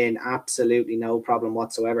 He'll get in absolutely no problem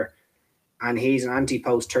whatsoever. And he's an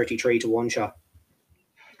Anti-Post 33-1 shot.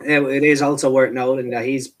 It is also worth noting that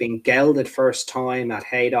he's been gelded first time at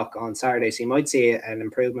Haydock on Saturday, so you might see an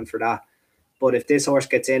improvement for that. But if this horse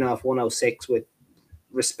gets in off 106 with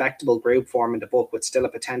respectable group form in the book, with still a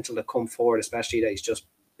potential to come forward, especially that he's just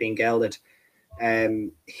being gelded,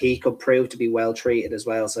 he could prove to be well treated as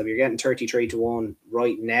well. So if you're getting 33-1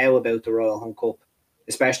 right now about the Royal Hunt Cup,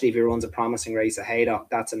 especially if he runs a promising race at Haydock,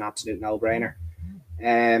 that's an absolute no-brainer.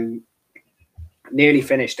 Nearly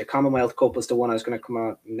finished. The Commonwealth Cup was the one I was going to come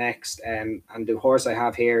out next, and the horse I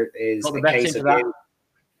have here is A Case of You.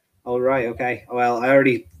 Oh, right, okay. Well, I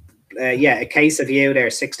already, A Case of You there,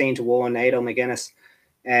 16-1, Ado McGuinness.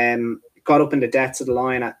 Got up in the depths of the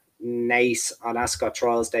line at Naas on Ascot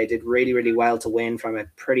Trials Day, did really, really well to win from a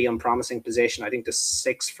pretty unpromising position. I think the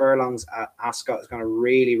 6 furlongs at Ascot is going to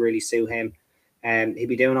really, really suit him. He'll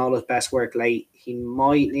be doing all his best work late. He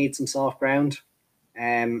might need some soft ground.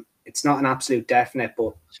 It's not an absolute definite,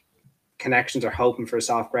 but connections are hoping for a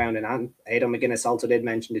soft ground. And Ado McGuinness also did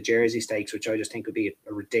mention the Jersey Stakes, which I just think would be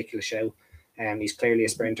a ridiculous show. He's clearly a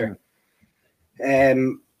sprinter.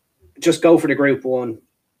 Just go for the Group 1.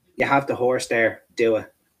 You have the horse there, do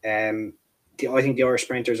it. I think the Irish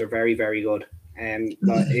sprinters are very, very good.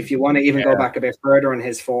 If you want to even go back a bit further in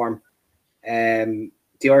his form, the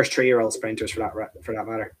Irish 3-year-old sprinters for that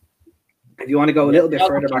matter. If you want to go a little bit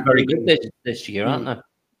further back, very good this year, aren't they?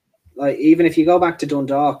 Like, even if you go back to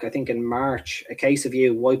Dundalk, I think in March, A Case of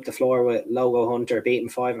You wiped the floor with Logo Hunter, beating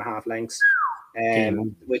 5.5 lengths,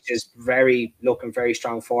 which is looking very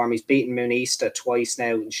strong form. He's beaten Munista twice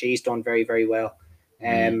now, and she's done very, very well.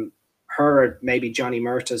 Her, maybe Johnny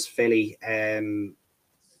Murtagh's filly,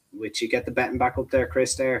 which you get the betting back up there,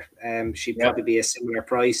 Chris, there. She'd probably be a similar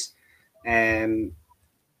price.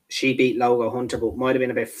 She beat Logo Hunter, but might have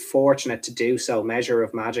been a bit fortunate to do so. Measure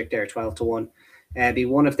of Magic there, 12-1. Be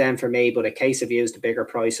one of them for me, but A Case of You is the bigger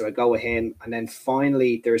price, so I go with him. And then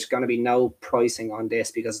finally, there's going to be no pricing on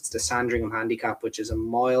this because it's the Sandringham Handicap, which is a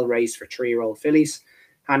mile race for 3-year-old fillies.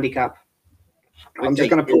 Handicap. I'm just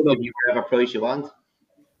going to put up whatever price you want.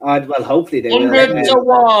 Well, hopefully they will.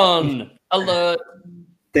 100-1 alert.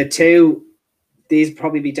 The two, these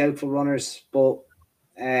probably be doubtful runners, but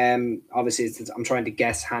obviously I'm trying to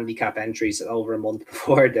guess handicap entries over about a month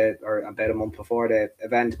before the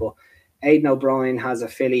event. But Aidan O'Brien has a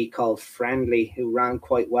filly called Friendly who ran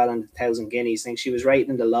quite well in the 1,000 guineas. I think she was rated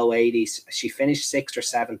in the low 80s. She finished 6th or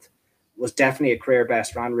 7th. Was definitely a career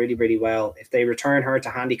best. Ran really, really well. If they return her to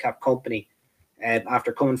handicap company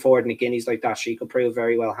after coming forward in the guineas like that, she could prove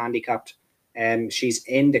very well handicapped. She's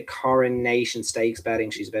in the Coronation Stakes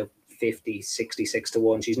betting. She's about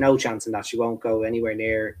 66-1. She's no chance in that. She won't go anywhere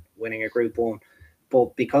near winning a Group 1.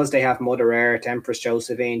 But because they have Mother Earth, Empress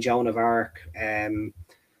Josephine, Joan of Arc,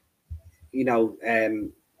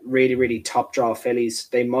 really, really top draw fillies,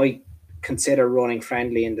 they might consider running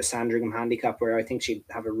Friendly in the Sandringham Handicap, where I think she'd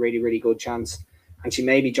have a really, really good chance. And she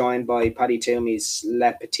may be joined by Paddy Toomey's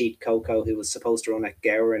Le Petit Coco, who was supposed to run at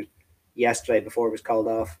Gowran yesterday before it was called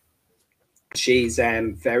off. She's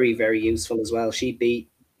very, very useful as well. She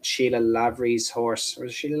beat Sheila Lavery's horse. Or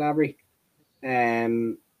is it Sheila Lavery?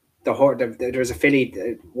 There's a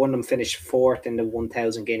filly, one of them finished 4th in the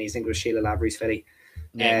 1,000 guineas. I think it was Sheila Lavery's filly.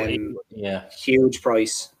 Huge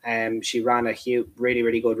price. She ran a really,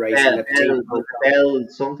 really good race.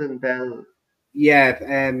 Bell.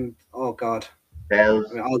 Yeah. Oh God. Bell.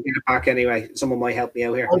 I'll get it back anyway. Someone might help me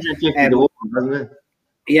out here. 150 wasn't it?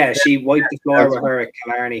 Yeah, she wiped the floor with her at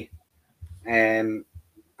Killarney. And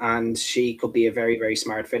she could be a very, very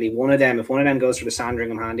smart filly. If one of them goes for the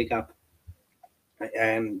Sandringham Handicap,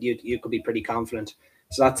 you could be pretty confident.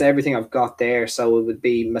 So that's everything I've got there. So it would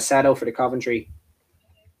be Macedo for the Coventry,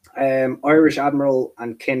 Irish Admiral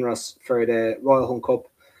and Kinross for the Royal Hunt Cup,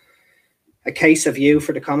 A Case of You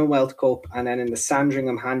for the Commonwealth Cup, and then in the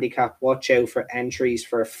Sandringham Handicap, watch out for entries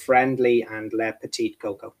for Friendly and Le Petit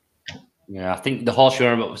Coco. Yeah, I think the horse you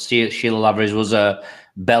remember about Sheila Lavery's was a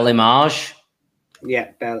Bellimage.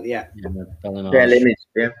 Yeah, Bellimage. Bellimage,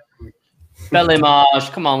 yeah.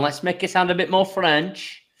 Bellimage. Come on, let's make it sound a bit more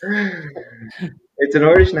French. It's an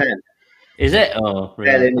Irish name. Is it? Oh,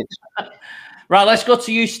 really? Bellimage. Right, let's go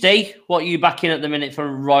to you, Steve. What are you backing at the minute for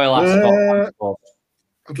Royal Ascot?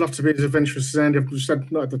 I'd love to be as adventurous as Andy. I've just had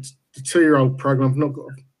the 2-year-old program. I've not got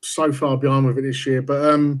so far behind with it this year,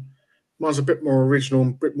 but mine's a bit more original,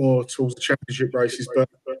 a bit more towards the championship races. But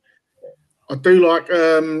I do like.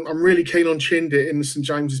 I'm really keen on Chindit in the St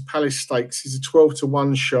James's Palace Stakes. He's a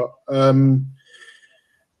 12-1 shot. To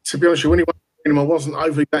be honest, when he won him, I wasn't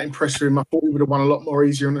overly that impressed with him. I thought he would have won a lot more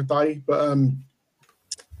easier on the day, but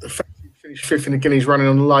the fact he finished 5th in the Guineas running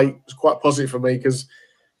on late was quite positive for me because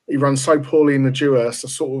he runs so poorly in the Dewhurst. I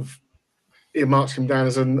sort of earmarked him down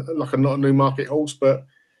as not a Newmarket horse. But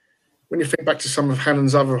when you think back to some of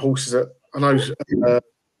Hannon's other horses, I know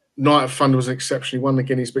Night of Thunder was an exception. He won the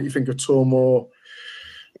Guineas, but you think of Tormore,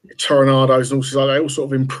 Tornadoes and horses like that, they all sort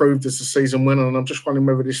of improved as the season went on. And I'm just wondering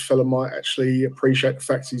whether this fella might actually appreciate the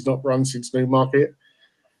fact he's not run since Newmarket.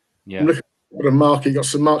 Yeah. I'm looking at the market. You've got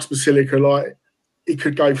St Mark's Basilica, like he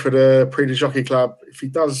could go for the Prix de Jockey Club. If he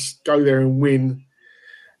does go there and win,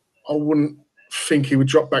 I wouldn't think he would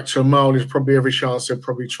drop back to a mile. There's probably every chance he'll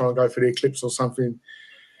probably try and go for the Eclipse or something.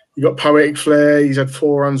 You got Poetic Flair. He's had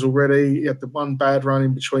 4 runs already. He had the one bad run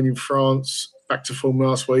in between in France, back to form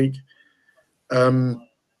last week. Who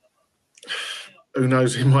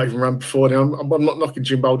knows? He might even run before now. I'm not knocking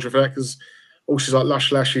Jim Bolger for that because horses like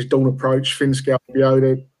Lush Lashes, Dawn Approach, Finscale,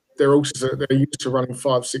 they're horses that they're used to running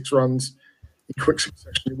 5-6 runs in quick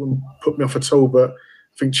succession. It wouldn't put me off at all. But I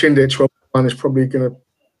think Chindit 12-1 is probably going to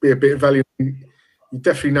be a bit of value. You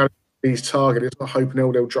definitely know he's targeted. It's not hoping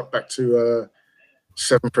they'll drop back to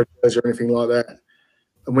 7 for or anything like that.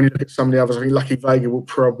 And when you look at some of the others, I think Lucky Vega will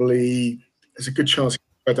probably, there's a good chance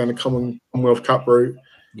he'll go down the Commonwealth Cup route.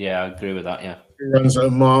 Yeah, I agree with that, yeah. He runs at a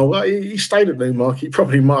mile. Well, he stayed at Newmarket. He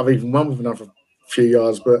probably might have even won with another few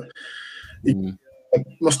yards, but he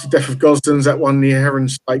lost the Death of Gosden's, that won the Heron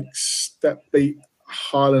Stakes, that beat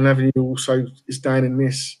Highland Avenue also is down in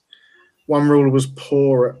this. One ruler was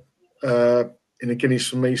poor in the Guineas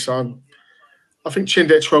for me, so I think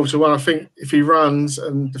Chinde at 12-1. I think if he runs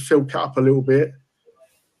and the field cut up a little bit,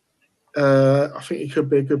 I think he could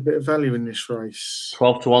be a good bit of value in this race.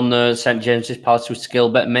 12-1, the St James's Palace with skill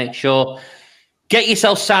bet. Make sure get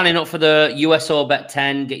yourself signing up for the USO Bet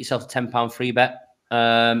 10. Get yourself a £10 free bet.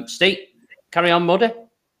 Steve, carry on, Muddy.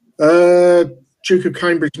 Duke of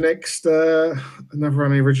Cambridge next. Another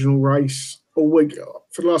unoriginal race. All week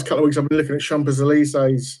for the last couple of weeks, I've been looking at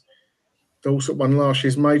Champs-Elysees. The also won last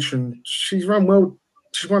year's matron. She's run well.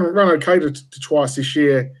 She's run okay to twice this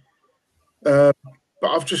year. But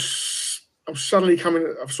I'm suddenly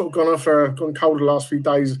coming. I've sort of gone off her. I've gone cold the last few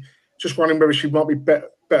days. Just wondering whether she might be better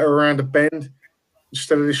around a bend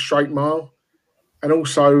instead of this straight mile. And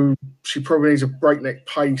also, she probably needs a breakneck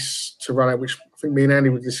pace to run it, which I think me and Andy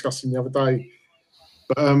were discussing the other day.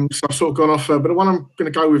 But so I've sort of gone off her. But the one I'm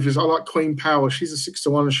going to go with is I like Queen Power. She's a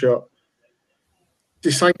 6-1 shot.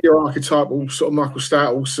 This ain't your archetypal sort of Michael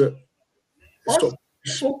Stoutles.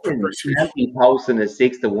 Andy posting a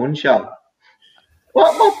 6-1 shot.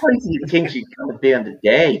 What price do you think she's going to be on the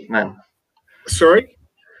day, man? Sorry?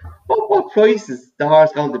 What price is the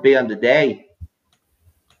horse going to be on the day?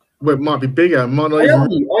 Well, it might be bigger. I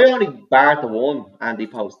only barred the one Andy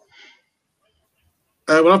post.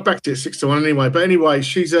 Well, I've backed it at 6-1 anyway. But anyway,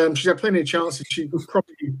 she's had plenty of chances. She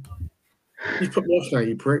probably you put me off now,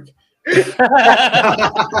 you prick. Andy's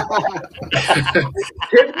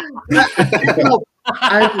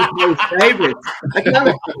most favourites.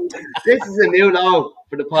 This is a new low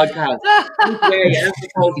for the podcast. Each way, Andy's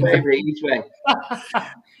most favourite each way.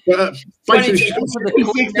 Basically, she's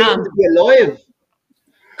going to be alive.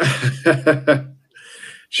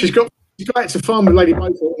 She's got to farm with Lady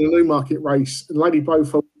Beaufort in the Newmarket race. And Lady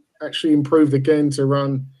Beaufort actually improved again to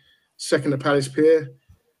run second at Palace Pier.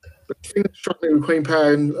 But the thing that struck me with Queen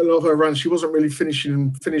Power and a lot of her runs, she wasn't really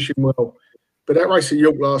finishing well. But that race at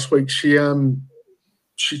York last week, she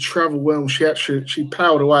travelled well. She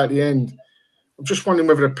powered away at the end. I'm just wondering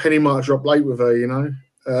whether the penny might drop late with her. You know,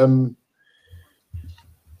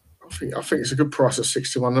 I think it's a good price at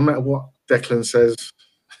 6-1, no matter what Declan says.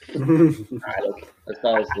 Look, as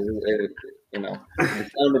far as you know,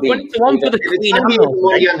 it's going to be 21 for the Queen.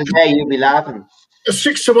 Money on the day, you'll be laughing. A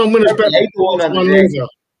 6-1 winner's better than 1 loser.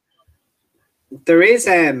 There is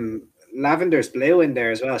Lavender's Blue in there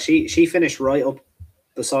as well. She finished right up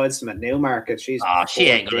besides them at Newmarket. She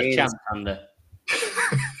ain't got a chance under.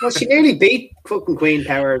 Well, she nearly beat fucking Queen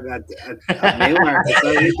Power at Newmarket.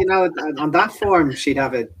 So you know, on that form, she'd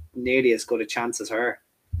have nearly as good a chance as her.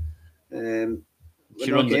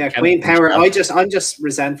 Queen Power. I'm just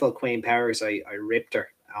resentful of Queen Power because I ripped her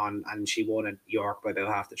on, and she won at York by about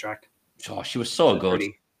half the track. Oh, she was so good.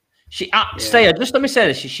 Stay. Just let me say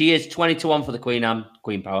this: she is 20-1 for the Queen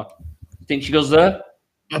Power. You think she goes there?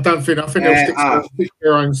 I don't think. I think they'll stick to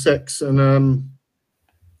their own sex, and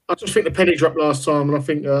I just think the penny dropped last time, and I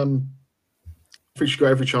think she's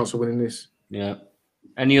got every chance of winning this. Yeah.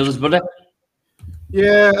 Any others, buddy?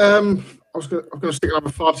 Yeah. I'm going to stick another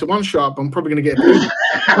 5-1 shot. But I'm probably going to get a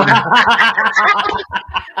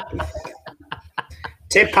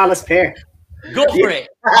Tip Palace Pier. Go for it.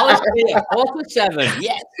 Palace Pier. 4-7.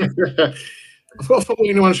 Yes. I've got a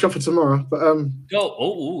 4-1 shot for tomorrow. But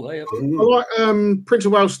go. I like Prince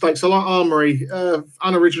of Wales Stakes. I like Armory.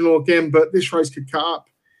 Unoriginal again, but this race could cut up.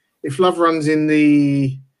 If Love runs in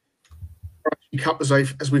the Cup as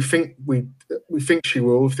we think she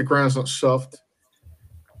will, if the ground's not soft.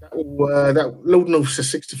 That Lord North's a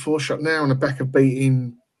 6-4 shot now on the back of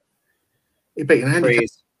beating. He beat an handicap.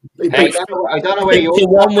 I don't know where you're.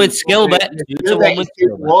 2-1 with skill bet. 2-1 with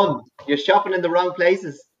skill bet. You're shopping in the wrong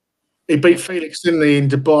places. He beat Felix Finley in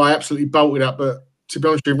Dubai, absolutely bolted up. But to be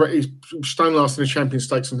honest with you, he's stone last in the Champion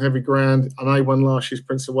Stakes on heavy ground. I know he won last year's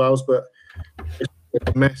Prince of Wales, but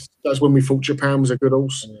it's a mess. That's when we thought Japan was a good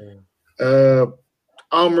horse.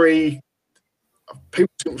 Armory,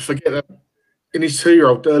 people shouldn't forget that. In his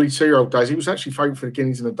early two-year-old days, he was actually favourite for the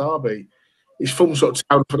Guineas in the Derby. His form sort of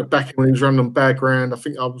tailed for the back end when he was running on bad ground. I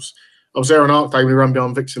think I was there on Arc Day when he ran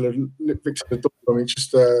behind Victor the Dog. I mean,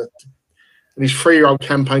 and his 3-year-old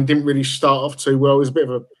campaign didn't really start off too well. It was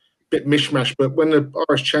a bit mishmash. But when the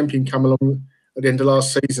Irish champion came along at the end of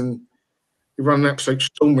last season, he ran an absolute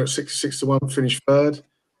stormer at 6-1, finished third.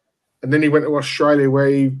 And then he went to Australia where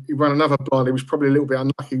he ran another blind. He was probably a little bit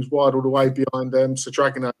unlucky. He was wide all the way behind Sir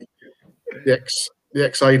Dragonet. The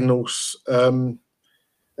ex-Aiden horse. And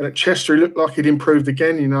at Chester, he looked like he'd improved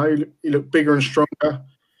again, you know. He looked bigger and stronger.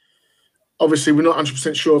 Obviously, we're not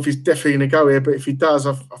 100% sure if he's definitely going to go here, but if he does,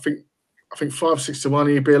 I think I think 5-6 to 1.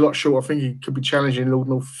 He'd be a lot short. I think he could be challenging Lord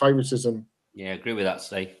North favouritism. Yeah, agree with that,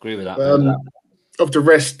 Steve. Agree with that. Of the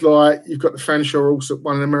rest, like you've got the Fanshawe also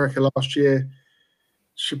won in America last year.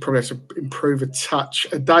 Should probably have to improve a touch.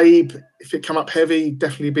 Adabe, if it come up heavy,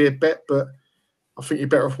 definitely be a bet, but I think you're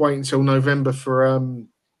better off waiting until November for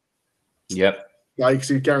Yep. Like, because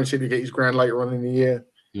he's guaranteed to get his grand later on in the year.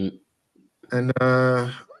 And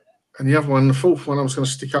the other one, the fourth one I was going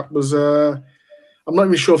to stick up was I'm not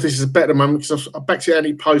even sure if this is a bet at the moment because I backed it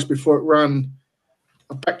Andy Post before it ran.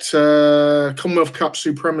 I backed Commonwealth Cup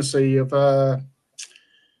Supremacy of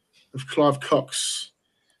Clive Cox.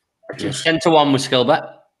 10 to 1 with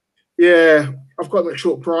Skillbet. Yeah, I've got them at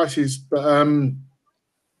short prices, but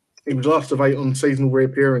he was last of 8 on seasonal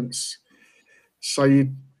reappearance. So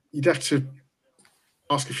you'd have to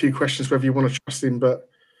ask a few questions whether you want to trust him, but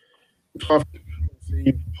Clive,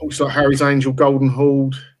 also like Harry's Angel, Golden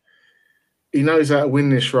Horde, he knows how to win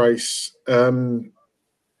this race. And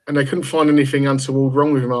they couldn't find anything untoward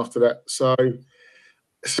wrong with him after that. So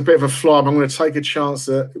it's a bit of a fly, but I'm going to take a chance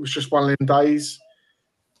that it was just one of them days.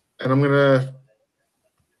 And I'm going to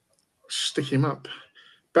stick him up.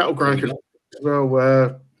 Battleground could as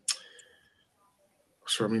well.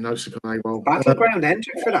 Sorry, my notes are going well. Battleground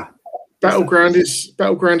entered for that. Battleground is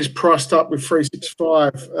priced up with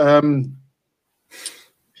 365.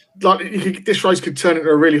 This race could turn into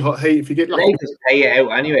a really hot heat if you get lucky. They just pay it out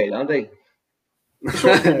anyway, don't they? If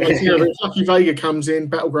Lucky Vega comes in,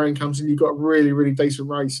 Battleground comes in, you've got a really, really decent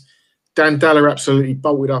race. Dan Dalla absolutely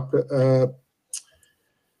bolted up at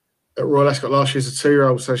Royal Ascot last year as a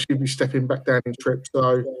 2-year-old, so she'll be stepping back down in trip.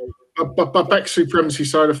 So, but back Supremacy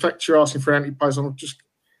side, the fact you're asking for anti-pose, I'm just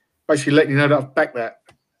basically letting you know that I've backed that.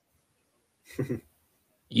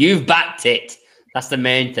 You've backed it. That's the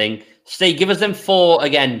main thing. Steve, give us them 4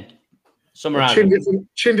 again. Summarize. Chinned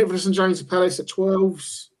it for the St James Palace at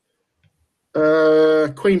 12s.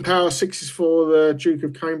 Queen Power 6s for the Duke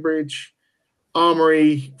of Cambridge.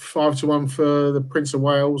 Armory 5 to 1 for the Prince of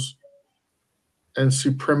Wales. And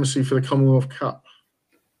Supremacy for the Commonwealth Cup.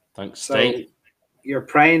 Thanks, Steve. So you're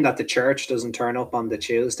praying that the church doesn't turn up on the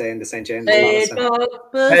Tuesday in the St James Palace.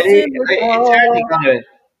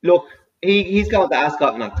 Look, he's going to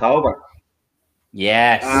Ascot in October.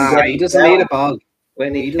 Yes. He doesn't need a bog.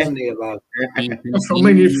 He doesn't need a bog. That's what I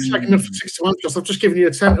mean. You've taken him for 6 to 1 because I've just given you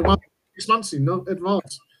a 10 to 1 6 months in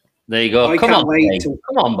advance. There you go. Come on,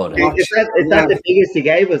 buddy. Is that the biggest he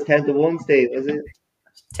gave us? 10 to 1, Steve, was it?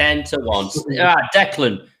 10 to 1.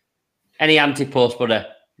 Declan, any anti-post, brother?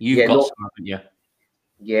 You've got some, haven't you?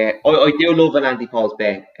 Yeah, I do love an anti-post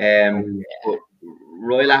bet. But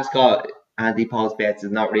Royal Ascot anti-post bets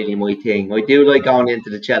is not really my thing. I do like going into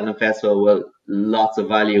the Cheltenham Festival with lots of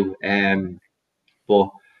value. But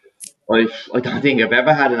I don't think I've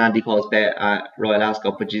ever had an anti-post bet at Royal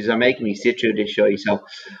Ascot, but are making me sit through this show. So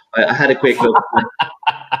I had a quick look.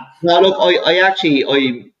 No, look,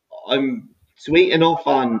 I'm sweet enough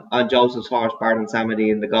on Joseph's Forest Pardon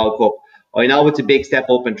Samedi in the Gold Cup. I know it's a big step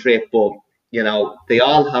up in trip, but you know they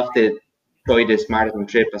all have to try this marathon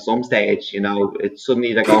trip at some stage. You know, it's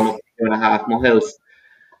suddenly they're going up 2.5 miles,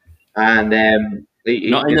 and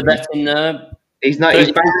not in the best in he's not.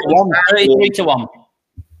 33 to 1.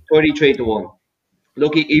 33 to 1.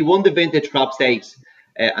 Look, he won the Vintage Crop Stakes,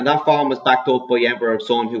 and that form was backed up by Emperor of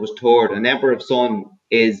Sun, who was third. And Emperor of Sun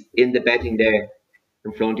is in the betting there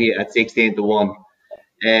in front of you at 16 to 1.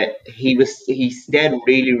 He stead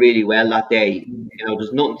really, really well that day. You know,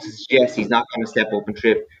 there's nothing to suggest he's not going to step up and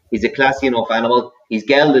trip. He's a classy enough animal. He's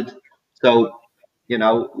gelded, so you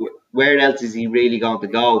know where else is he really going to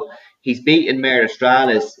go? He's beaten Mare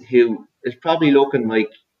Australis, who is probably looking like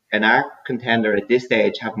an arc contender at this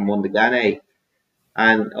stage, having won the Ghanaian.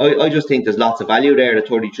 And I just think there's lots of value there at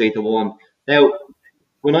 33 to 1. Now,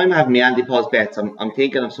 when I'm having my anti-post bets, I'm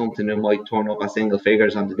thinking of something that might turn up at single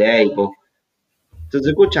figures on the day, but there's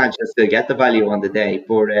a good chance you'll still get the value on the day.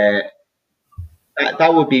 But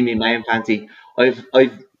that would be my main fancy. I've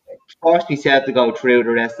forced myself to go through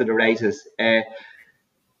the rest of the races.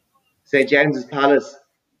 St James's Palace,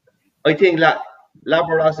 I think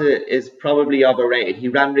Labarossa is probably overrated. He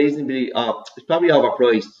ran reasonably, it's probably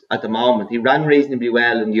overpriced at the moment. He ran reasonably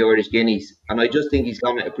well in the Irish Guineas, and I just think he's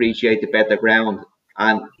going to appreciate the better ground,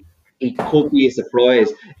 and he could be a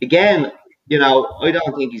surprise. Again, you know, I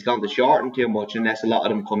don't think he's going to shorten too much unless a lot of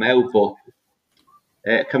them come out, but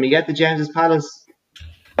can we get the James's Palace?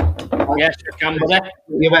 Yes, you can, brother.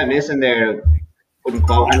 You went missing there. Couldn't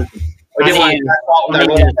call anything. I didn't want to,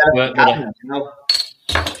 you know.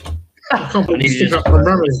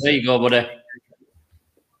 There you go, buddy.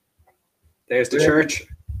 There's the church.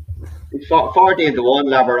 It's 14 to 1,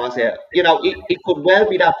 Laverossa. You know, it could well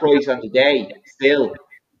be that price on the day still,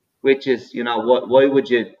 which is, you know, why would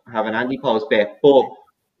you have an anti-post bet? But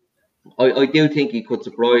I do think he could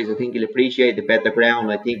surprise. I think he'll appreciate the better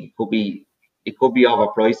ground. I think it could be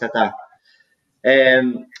overpriced at that.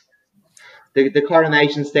 The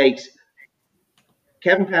Coronation Stakes.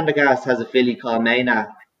 Kevin Prendergast has a filly called Maynard.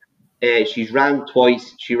 She's ran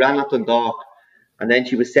twice. She ran at Dundalk, and then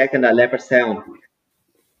she was second at Leopardstown.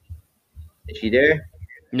 Is she there?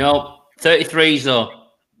 No, 33s though.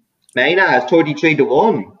 Maynard is 33 to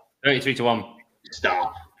 1. 33 to 1.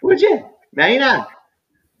 Stop. Would you? Maynard.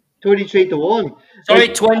 33 to 1. Sorry,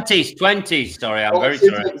 20s. Sorry, I'm very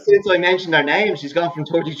sorry. Since I mentioned her name, she's gone from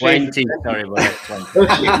 33 20. Sorry about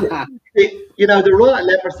 20. You know, the run at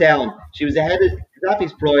Leopardstown, she was ahead of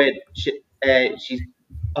Zappy's Pride. She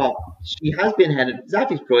has been ahead of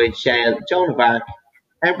Zappy's Pride, Shale, Joan of Arc,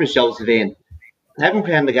 Empress Josephine. Kevin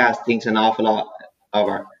Prendergast thinks an awful lot of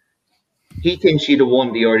her. He thinks she'd have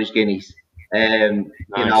won the Irish Guineas. Nice.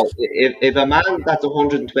 You know, if a man that's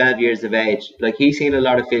 112 years of age, like he's seen a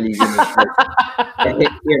lot of fillies in his life,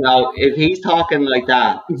 you know, if he's talking like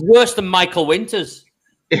that, he's worse than Michael Winters.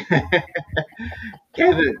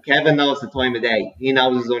 Kevin knows the time of day. He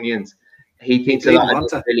knows his onions. He thinks a lot of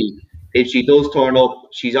this filly. If she does turn up,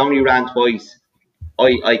 she's only ran twice.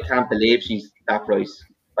 I can't believe she's that price.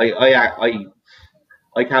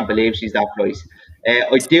 I can't believe she's that price.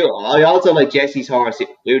 I also like Jesse's horse,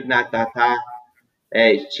 Udnat.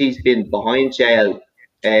 She's been behind Shale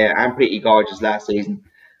and Pretty Gorgeous last season.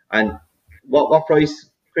 And what price,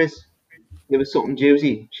 Chris? Give us something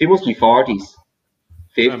juicy. She must be 40s,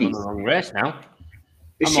 50s. I'm on the wrong race now.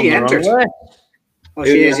 Is she entered? Oh,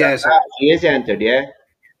 she is, yes. She is entered, yeah.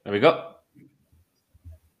 There we go.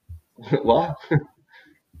 What?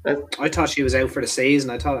 I thought she was out for the season.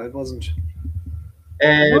 I thought it wasn't.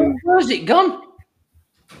 Where's it gone?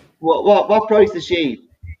 What price is she?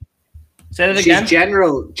 Say that again. She's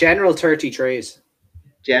general 33s.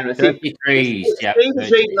 General 33s. Yeah.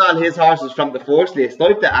 He's reading all his horses from the first list. I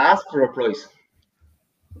have to ask for a price.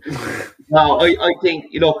 No, I think,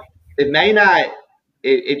 you know, if Maynard,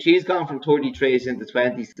 if she's gone from 33s into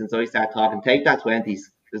 20s since I started talking, take that 20s.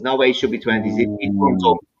 There's no way it should be 20s. If he comes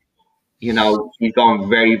up, you know, he's gone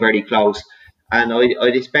very, very close. And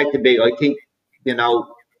I'd expect to be, I think, you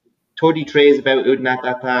know, 33s about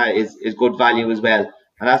Udnat is good value as well.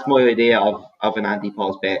 And that's my idea of an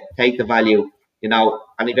anti-post bet. Take the value, you know,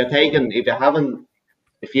 and if you're having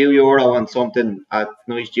a few euro on something at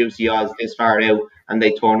nice juicy odds this far out and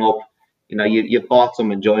they turn up, you know, you've bought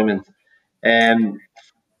some enjoyment. The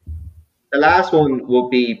last one would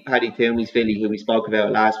be Paddy Toomey's filly, who we spoke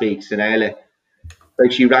about last week, Sinela.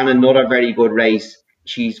 Like, she ran another very good race.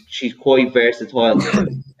 She's quite versatile.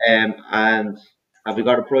 And have we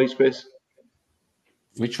got a price, Chris?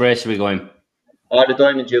 Which race are we going? Oh, the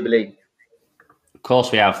Diamond Jubilee. Of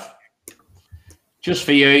course we have. Just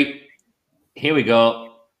for you. Here we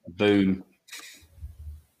go. Boom.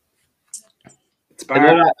 It's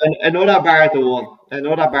bar. Another bar to one.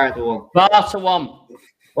 Another bar to one. Bar to one.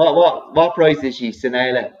 What price is she,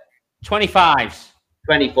 Sinela? 25s.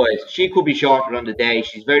 25. She could be shorter on the day.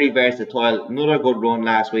 She's very versatile. Another good run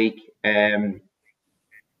last week. Yeah,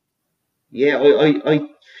 I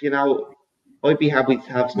you know, I'd be happy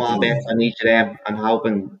to have small bets on each of them and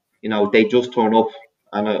hoping, you know, they just turn up.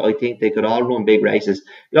 And I think they could all run big races.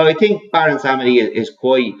 You know, I think Baron Samedi is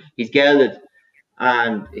quite, he's gelded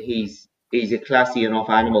and he's a classy enough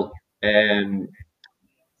animal.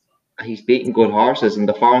 He's beating good horses and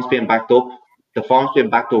the form's being backed up. The form's being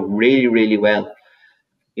backed up really, really well.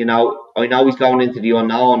 You know, I know he's going into the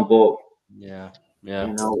unknown, but yeah.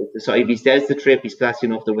 You know, so if he stays the trip, he's classy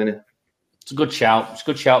enough to win it. It's a good shout. It's a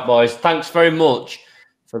good shout, boys. Thanks very much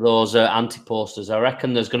for those anti-posters. I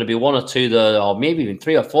reckon there's going to be one or two that, or maybe even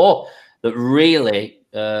 3 or 4 that really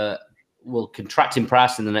will contract in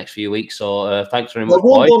price in the next few weeks. So thanks very much,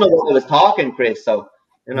 boys. One of them was talking, Chris. So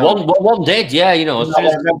you know, one did, yeah. You know, as soon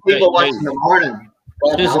as people watching in the morning.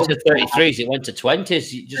 As soon as it said 33s, it went to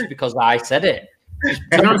 20s just because I said it. Just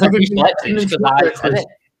because I said it.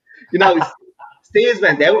 You know, Steve's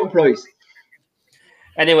went out in price.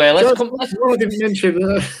 Anyway, let's come. These are going to be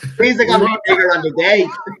bigger on the day.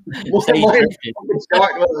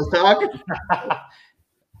 Start what I was talking.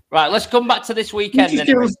 Right, let's come back to this weekend.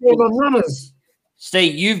 Anyway. Runners.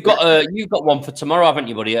 Steve, you've got one for tomorrow, haven't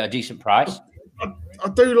you, buddy? At a decent price. I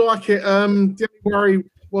do like it. The only worry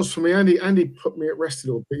was for me, Andy put me at rest a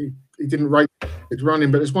little bit. He didn't rate it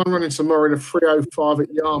running, but there's one running tomorrow in a 3:05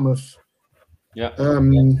 at Yarmouth. Yeah.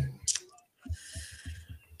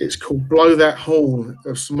 It's called Blow That Horn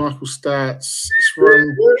of Sir Michael Stats. It's It's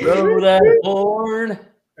run. Blow that horn.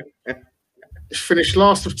 It's finished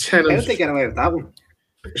last of 10. How did they get away with that one?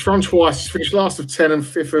 It's run twice. It's finished last of 10 and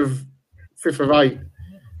fifth of 8.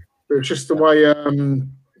 But it's just the way the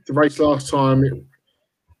race last time.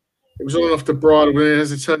 It was on and off the bridle, but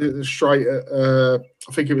as it turned it straight, I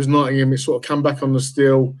think it was Nottingham. It sort of come back on the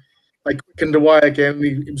steel. They quickened away again.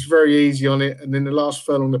 It was very easy on it, and then the last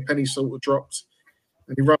furlong, the penny sort of dropped,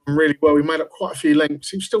 and he ran really well. He made up quite a few lengths.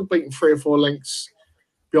 He was still beating 3 or 4 lengths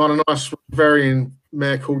behind a nice varying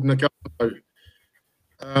mare called Nagano.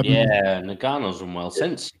 Nagano's run well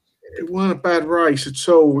since. It wasn't a bad race at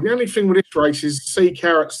all. The only thing with this race is Sea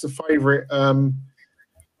Carrot's the favourite.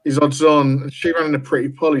 Is odds on. She ran in a pretty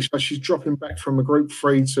polish, but she's dropping back from a Group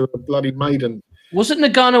 3 to a bloody maiden. Wasn't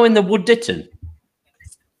Nagano in the Wood Ditton?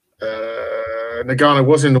 Nagano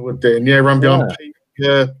was in the Wood Ditton, ran behind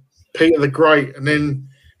Peter the Great, and then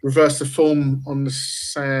reversed the form on the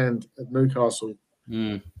sand at Newcastle.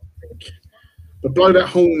 But Blow That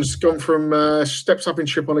Horn's gone from steps up in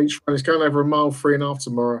trip on each run. It's going over 1.5 miles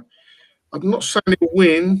tomorrow. I'm not saying it will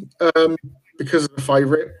win because of the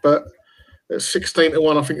favourite, but at 16 to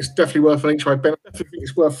 1, I think it's definitely worth an each way bet. I definitely think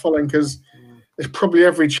it's worth following because there's probably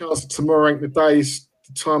every chance that tomorrow ain't the day. It's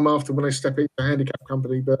the time after when they step into the handicap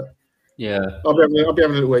company. But yeah, I'll be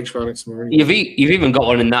having a little each round it tomorrow. You've even got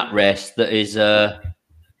one in that race that is.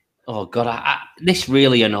 Oh God, this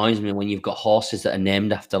really annoys me when you've got horses that are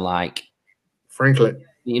named after like Franklet.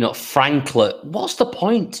 Franklet. What's the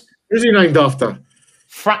point? Who's he named after?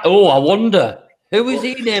 I wonder. Who is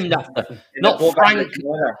he named after? Not Frank.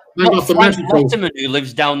 Not Frank Letterman, who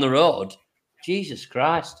lives down the road. Jesus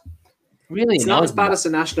Christ. Really it's not as bad as the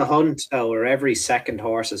National Hunt, though, where every second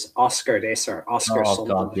horse is Oscar this or Oscar something.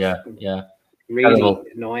 God, yeah. Really terrible.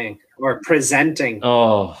 Annoying. Or presenting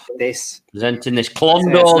this. Presenting this.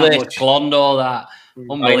 Clondo this, Clondo that.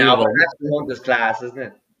 Unbelievable. That's the Hunter's class, isn't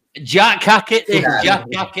it? Jack Hackett this, Jack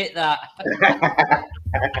Hackett that.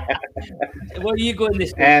 Where are you going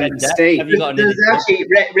this weekend? Steve, have you got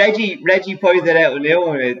actually Reggie pointed out a new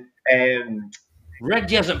one.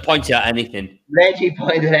 Reggie hasn't pointed out anything. Reggie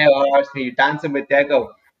pointed out a horse for you, Dancing with Deco.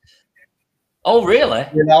 Oh, really?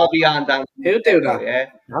 You'll all be on Dancing. Who'll do that? Yeah.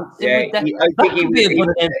 That could be a good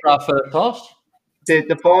name for our first horse.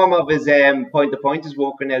 The form of his point to point is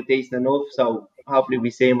working out decent enough, so hopefully we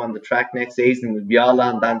see him on the track next season. We'll be all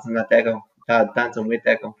on Dancing with Deco.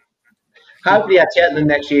 Hopefully at Cheltenham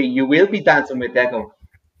next year, you will be dancing with Deco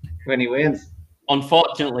when he wins.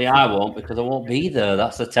 Unfortunately, I won't because I won't be there.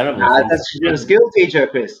 That's the terrible thing. You're a skill teacher,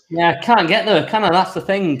 Chris. Yeah, I can't get there, can I? That's the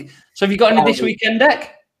thing. So have you got any this weekend,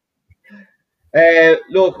 Deck?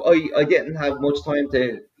 Look, I didn't have much time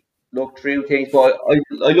to look through things, but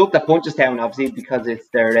I looked at Punchestown, obviously, because it's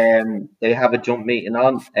their they have a jump meeting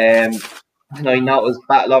on. And I noticed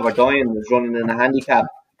Battle Over Dying was running in a handicap.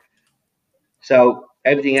 So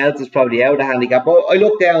everything else is probably out of handicap. But I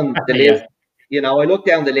looked down the list. I looked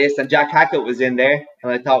down the list and Jack Hackett was in there.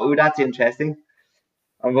 And I thought, oh, that's interesting.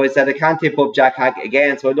 And I said, I can't tip up Jack Hackett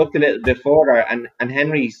again. So I looked a little bit further and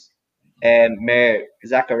Henry's mare,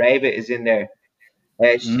 Zachareva, is in there.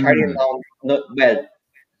 She's carrying on,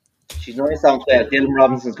 she's nice on 12. Dylan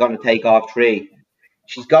Robinson's going to take off 3.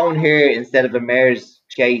 She's going here instead of a mare's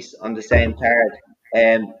chase on the same card.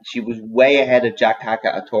 She was way ahead of Jack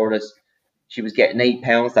Hackett at Torres. She was getting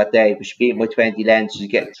 £8 that day, but she beat him by 20 lengths.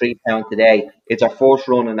 She's getting £3 today. It's her first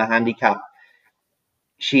run in a handicap.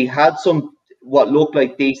 She had what looked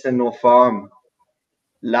like decent enough form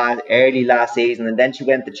early last season, and then she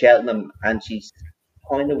went to Cheltenham, and she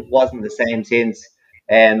kind of wasn't the same since.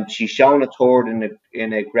 She's shown a third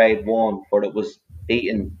in a Grade 1, but it was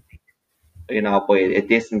beaten, by a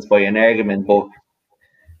distance by an argument. But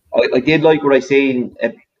I did like what I seen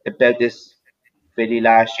about this filly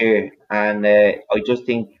last year, and I just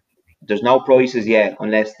think there's no prices yet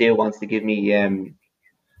unless Steele wants to give me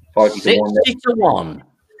 40 to 1. 60 to 1.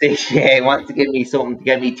 Yeah, he wants to give me something to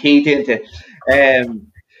get me teeth into.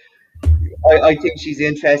 I think she's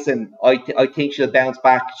interesting. I think she'll bounce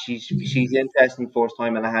back. She's interesting first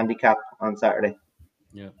time in a handicap on Saturday.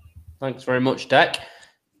 Yeah. Thanks very much, Deck.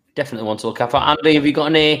 Definitely want to look out for. Andy, have you got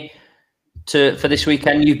any for this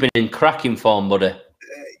weekend? You've been in cracking form, buddy.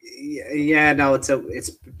 Yeah, no, it's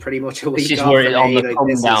pretty much a week. This is where it's on the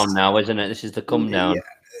come down now, isn't it? This is the come down. Yeah.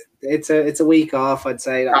 It's a week off, I'd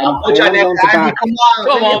say. Come on, put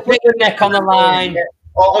your neck on the line.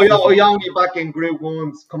 You're only back in Group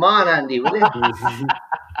 1s. Come on, Andy, will you?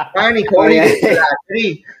 Barney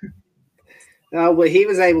No, but he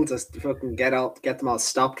was able to fucking get them all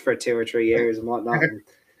stopped for 2 or 3 years and whatnot. And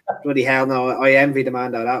bloody hell, no, I envy the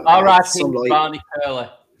man though. All right, Barney Curley.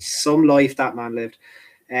 Some life that man lived.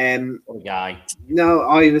 Guy. No,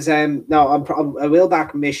 I was I will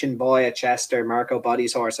back Mission Boy at Chester, Marco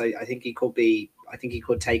Body's horse. I think he could be. I think he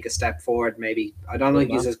could take a step forward. Maybe I don't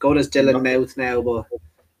think he's as good as Dylan Mouth now, but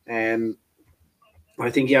I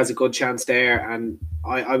think he has a good chance there. And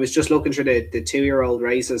I was just looking through the 2-year-old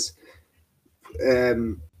races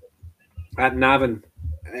at Navan,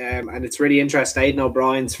 and it's really interesting. Aidan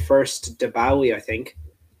O'Brien's first Debawi, I think,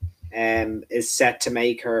 is set to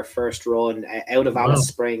make her first run out of Alice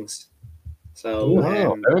Springs. So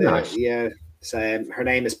very nice. Yeah, so her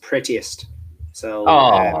name is Prettiest. So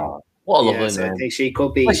what a lovely so name. I think she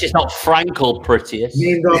could be. Well, she's not Frankel Prettiest.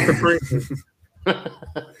 Named after Frankel.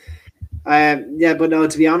 Yeah, but no.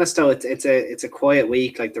 To be honest, though, it's a quiet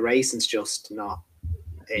week. Like the racing's just not.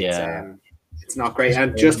 It's not great.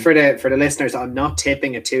 And just for the listeners, I'm not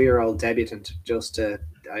tipping a 2-year-old debutant. Just to,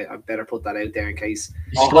 I better put that out there in case.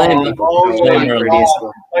 I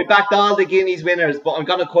backed all the Guineas winners, but I'm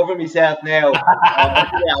gonna cover myself now.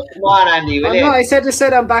 Come on, Andy. No, I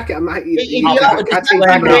said I'm back. I can't take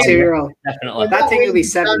back a 2-year-old. Definitely. That thing will be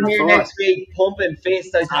 7 here next week, pumping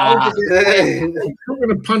fists. Talking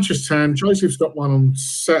of Punchestown, Joseph's got one on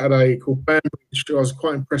Saturday called Banbridge. I was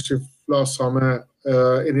quite impressive last time out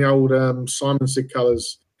in the old Simon Sig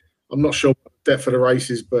colours. I'm not sure what the depth of the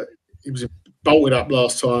races, but it was bolted up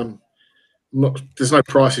last time. There's no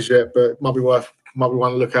prices yet, but it might be one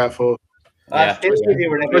to look out for. Brian,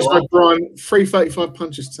 335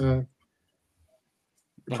 Punchestown.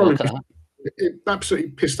 It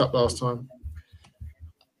absolutely pissed up last time.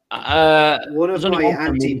 One of my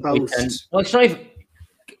anti-posts. Well, it's not even.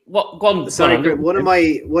 What? Go on. Sorry, one of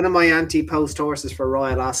my anti-post horses for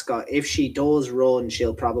Royal Ascot. If she does run,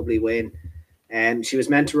 she'll probably win. She was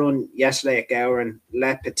meant to run yesterday at Gowran.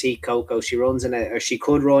 Le Petit Coco. She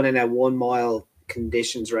could run in a 1 mile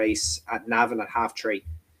conditions race at Navan at 3:30.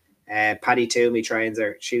 Paddy Toomey trains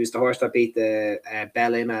her. She was the horse that beat the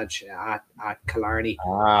Bell Image at Killarney.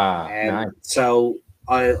 Nice. So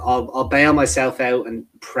I'll bail myself out and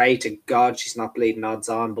pray to God she's not bleeding odds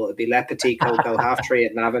on. But it'd be Le Petit Coco 3:30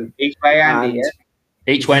 at Navan. Each way, Andy.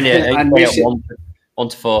 Each way, and Mission, 1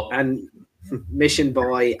 to 4. And Mission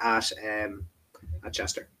Boy at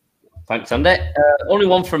Chester. Thanks, Andy. Only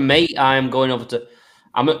one from me. I am going to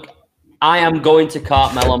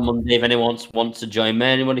Cartmel on Monday. If anyone wants to join me,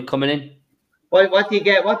 anybody coming in? What do you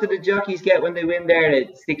get? What do the jockeys get when they win there?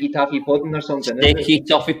 A sticky toffee pudding or something? Sticky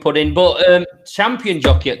toffee pudding. But champion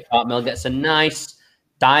jockey at Cartmel gets a nice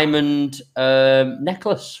diamond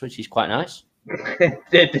necklace, which is quite nice.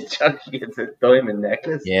 The jockey gets a diamond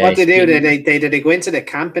necklace. Yeah, what they do? They go into the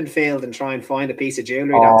camping field and try and find a piece of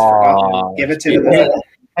jewellery that's forgotten. Give it to them.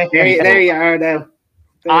 There you are now.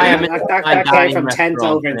 That came from 10th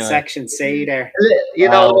over in Section C there.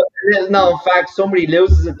 Little known fact, somebody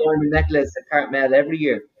loses a diamond necklace at Cartmel every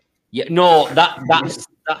year. Yeah, no, that's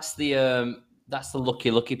the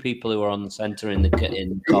lucky people who are on the centre in the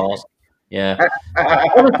cars. Yeah,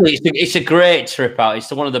 honestly, it's a great trip out.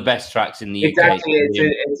 It's one of the best tracks in the UK. Exactly,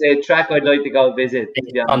 it's a track I'd like to go visit.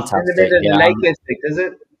 It's fantastic. In the middle of the Lake District, is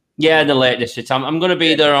it? Yeah, in the Lake District. I'm going to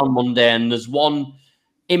be there on Monday, and there's one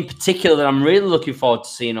in particular that I'm really looking forward to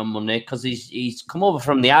seeing on Monday because he's come over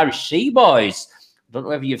from the Irish Sea Boys. I don't know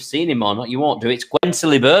whether you've seen him or not. You won't do. It's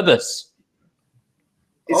Gwensilly Burbus.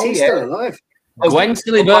 Is he still alive?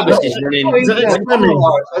 Gwensilly Burbus is running.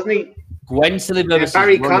 Wasn't he? Gwensilly Burbus.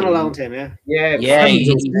 Barry Connell owned him, yeah.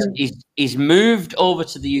 He's moved over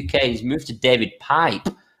to the UK. He's moved to David Pipe,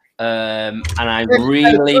 and I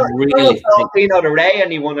really think out of Ray,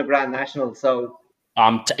 and he won a Grand National. So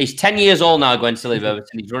he's 10 years old now, Gwensilly Burbus,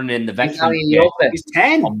 and he's running in the veteran. He's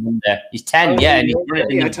 10. On Monday. He's 10, and he's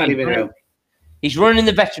running. He's running in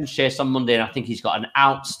the Veterans Chase on Monday, and I think he's got an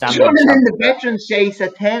outstanding. He's running in the Veterans Chase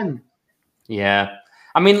at 10. Yeah.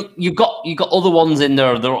 I mean, you've got other ones in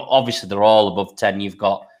there. They're all above 10. You've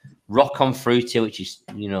got Rock on Fruity, which is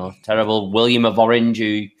terrible. William of Orange, who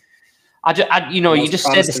you just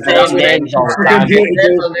say the same names all the time.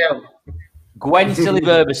 Gwensilly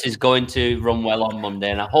Burbus is going to run well on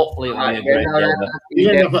Monday, and hopefully it will be a great day. You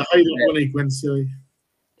end up at Hayden winning, Gwensilly.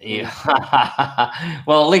 Yeah.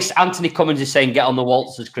 Well, at least Anthony Cummins is saying get on the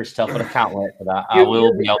waltzers, Christoph, but I can't wait for that. I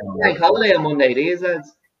will be on. Bank holiday on Monday, do you?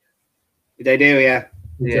 They do, yeah.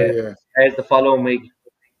 Yeah. There's the following week.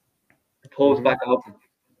 The pub's back open.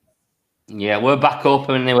 Yeah, we're back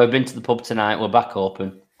open. We've been to the pub tonight. We're back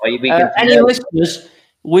open. Any listeners?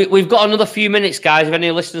 We've got another few minutes, guys. If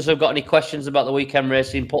any listeners have got any questions about the weekend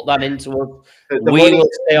racing, put that into us. We will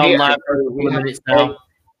stay online for a couple of minutes now.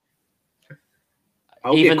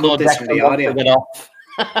 Even though this from the audio get off.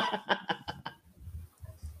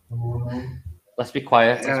 Let's be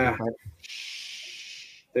quiet.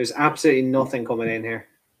 There's absolutely nothing coming in here.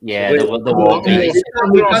 Yeah, there won't be.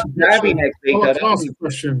 We've got Derby next week. Can I ask a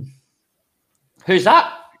question? Who's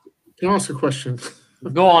that? Can I ask a question?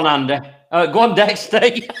 Go on, Andy. Go on, Dexter.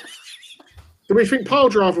 Do we think Pile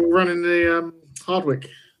Driver will run in the Hardwick?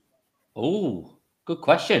 Oh, good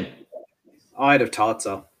question. I'd have thought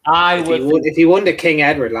so. If he won the King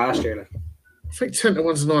Edward last year. Like. I think 10 to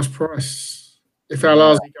 1's a nice price. If Al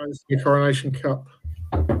Azy goes to the Coronation Cup.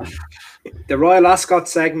 The Royal Ascot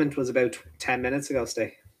segment was about 10 minutes ago,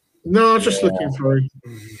 Steve. No, just looking through.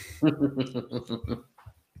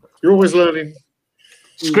 You're always learning.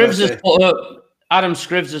 Adam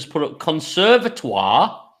Scrivs has put up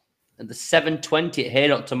Conservatoire at the 7:20 at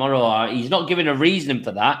Haydock tomorrow. He's not giving a reason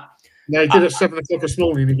for that. No, he did at 7 o'clock this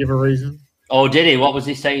morning to give a reason. Oh, did he? What was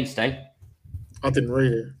he saying, Steve? I didn't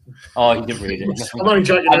read it. Oh, he didn't read it. I'm only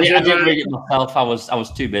joking. I didn't read it myself. I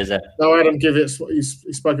was too busy. No, Adam give it. He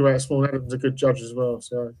spoke about it this morning. Adam's a good judge as well.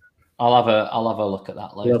 So I'll have a look at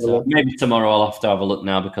that later. Maybe tomorrow I'll have to have a look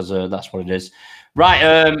now because that's what it is. Right.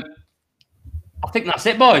 I think that's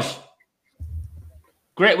it, boys.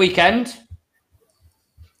 Great weekend.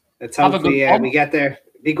 Let's hopefully we get there.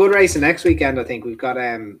 Be good racing next weekend. I think we got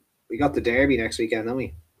the Derby next weekend, don't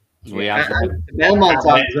we? We have the Belmont's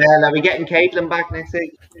on as well. Are we getting Caitlin back next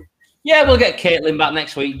week? Yeah, we'll get Caitlin back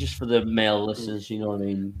next week just for the male listeners. You know what I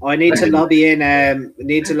mean? I need to lobby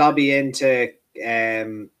in. To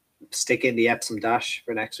stick in the Epsom Dash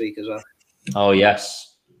for next week as well. Oh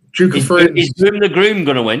yes. Duke of Friends. Is Groom the Groom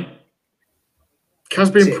going to win?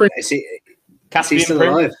 Caspian Prince. Is he still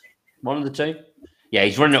alive? One of the two. Yeah,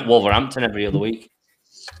 he's running at Wolverhampton every other week.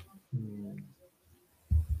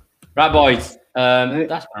 Right, boys. That's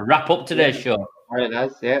going to wrap up today's show. All right,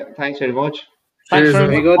 lads. Yeah, thanks very much. Thanks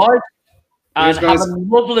very much, boys. And Cheers, have a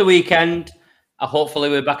lovely weekend. Hopefully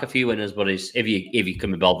we're back a few winners, buddies, if you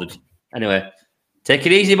can be bothered. Anyway, take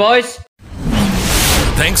it easy, boys.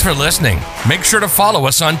 Thanks for listening. Make sure to follow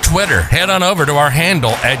us on Twitter. Head on over to our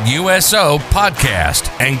handle at USO Podcast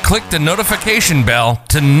and click the notification bell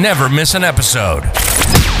to never miss an episode.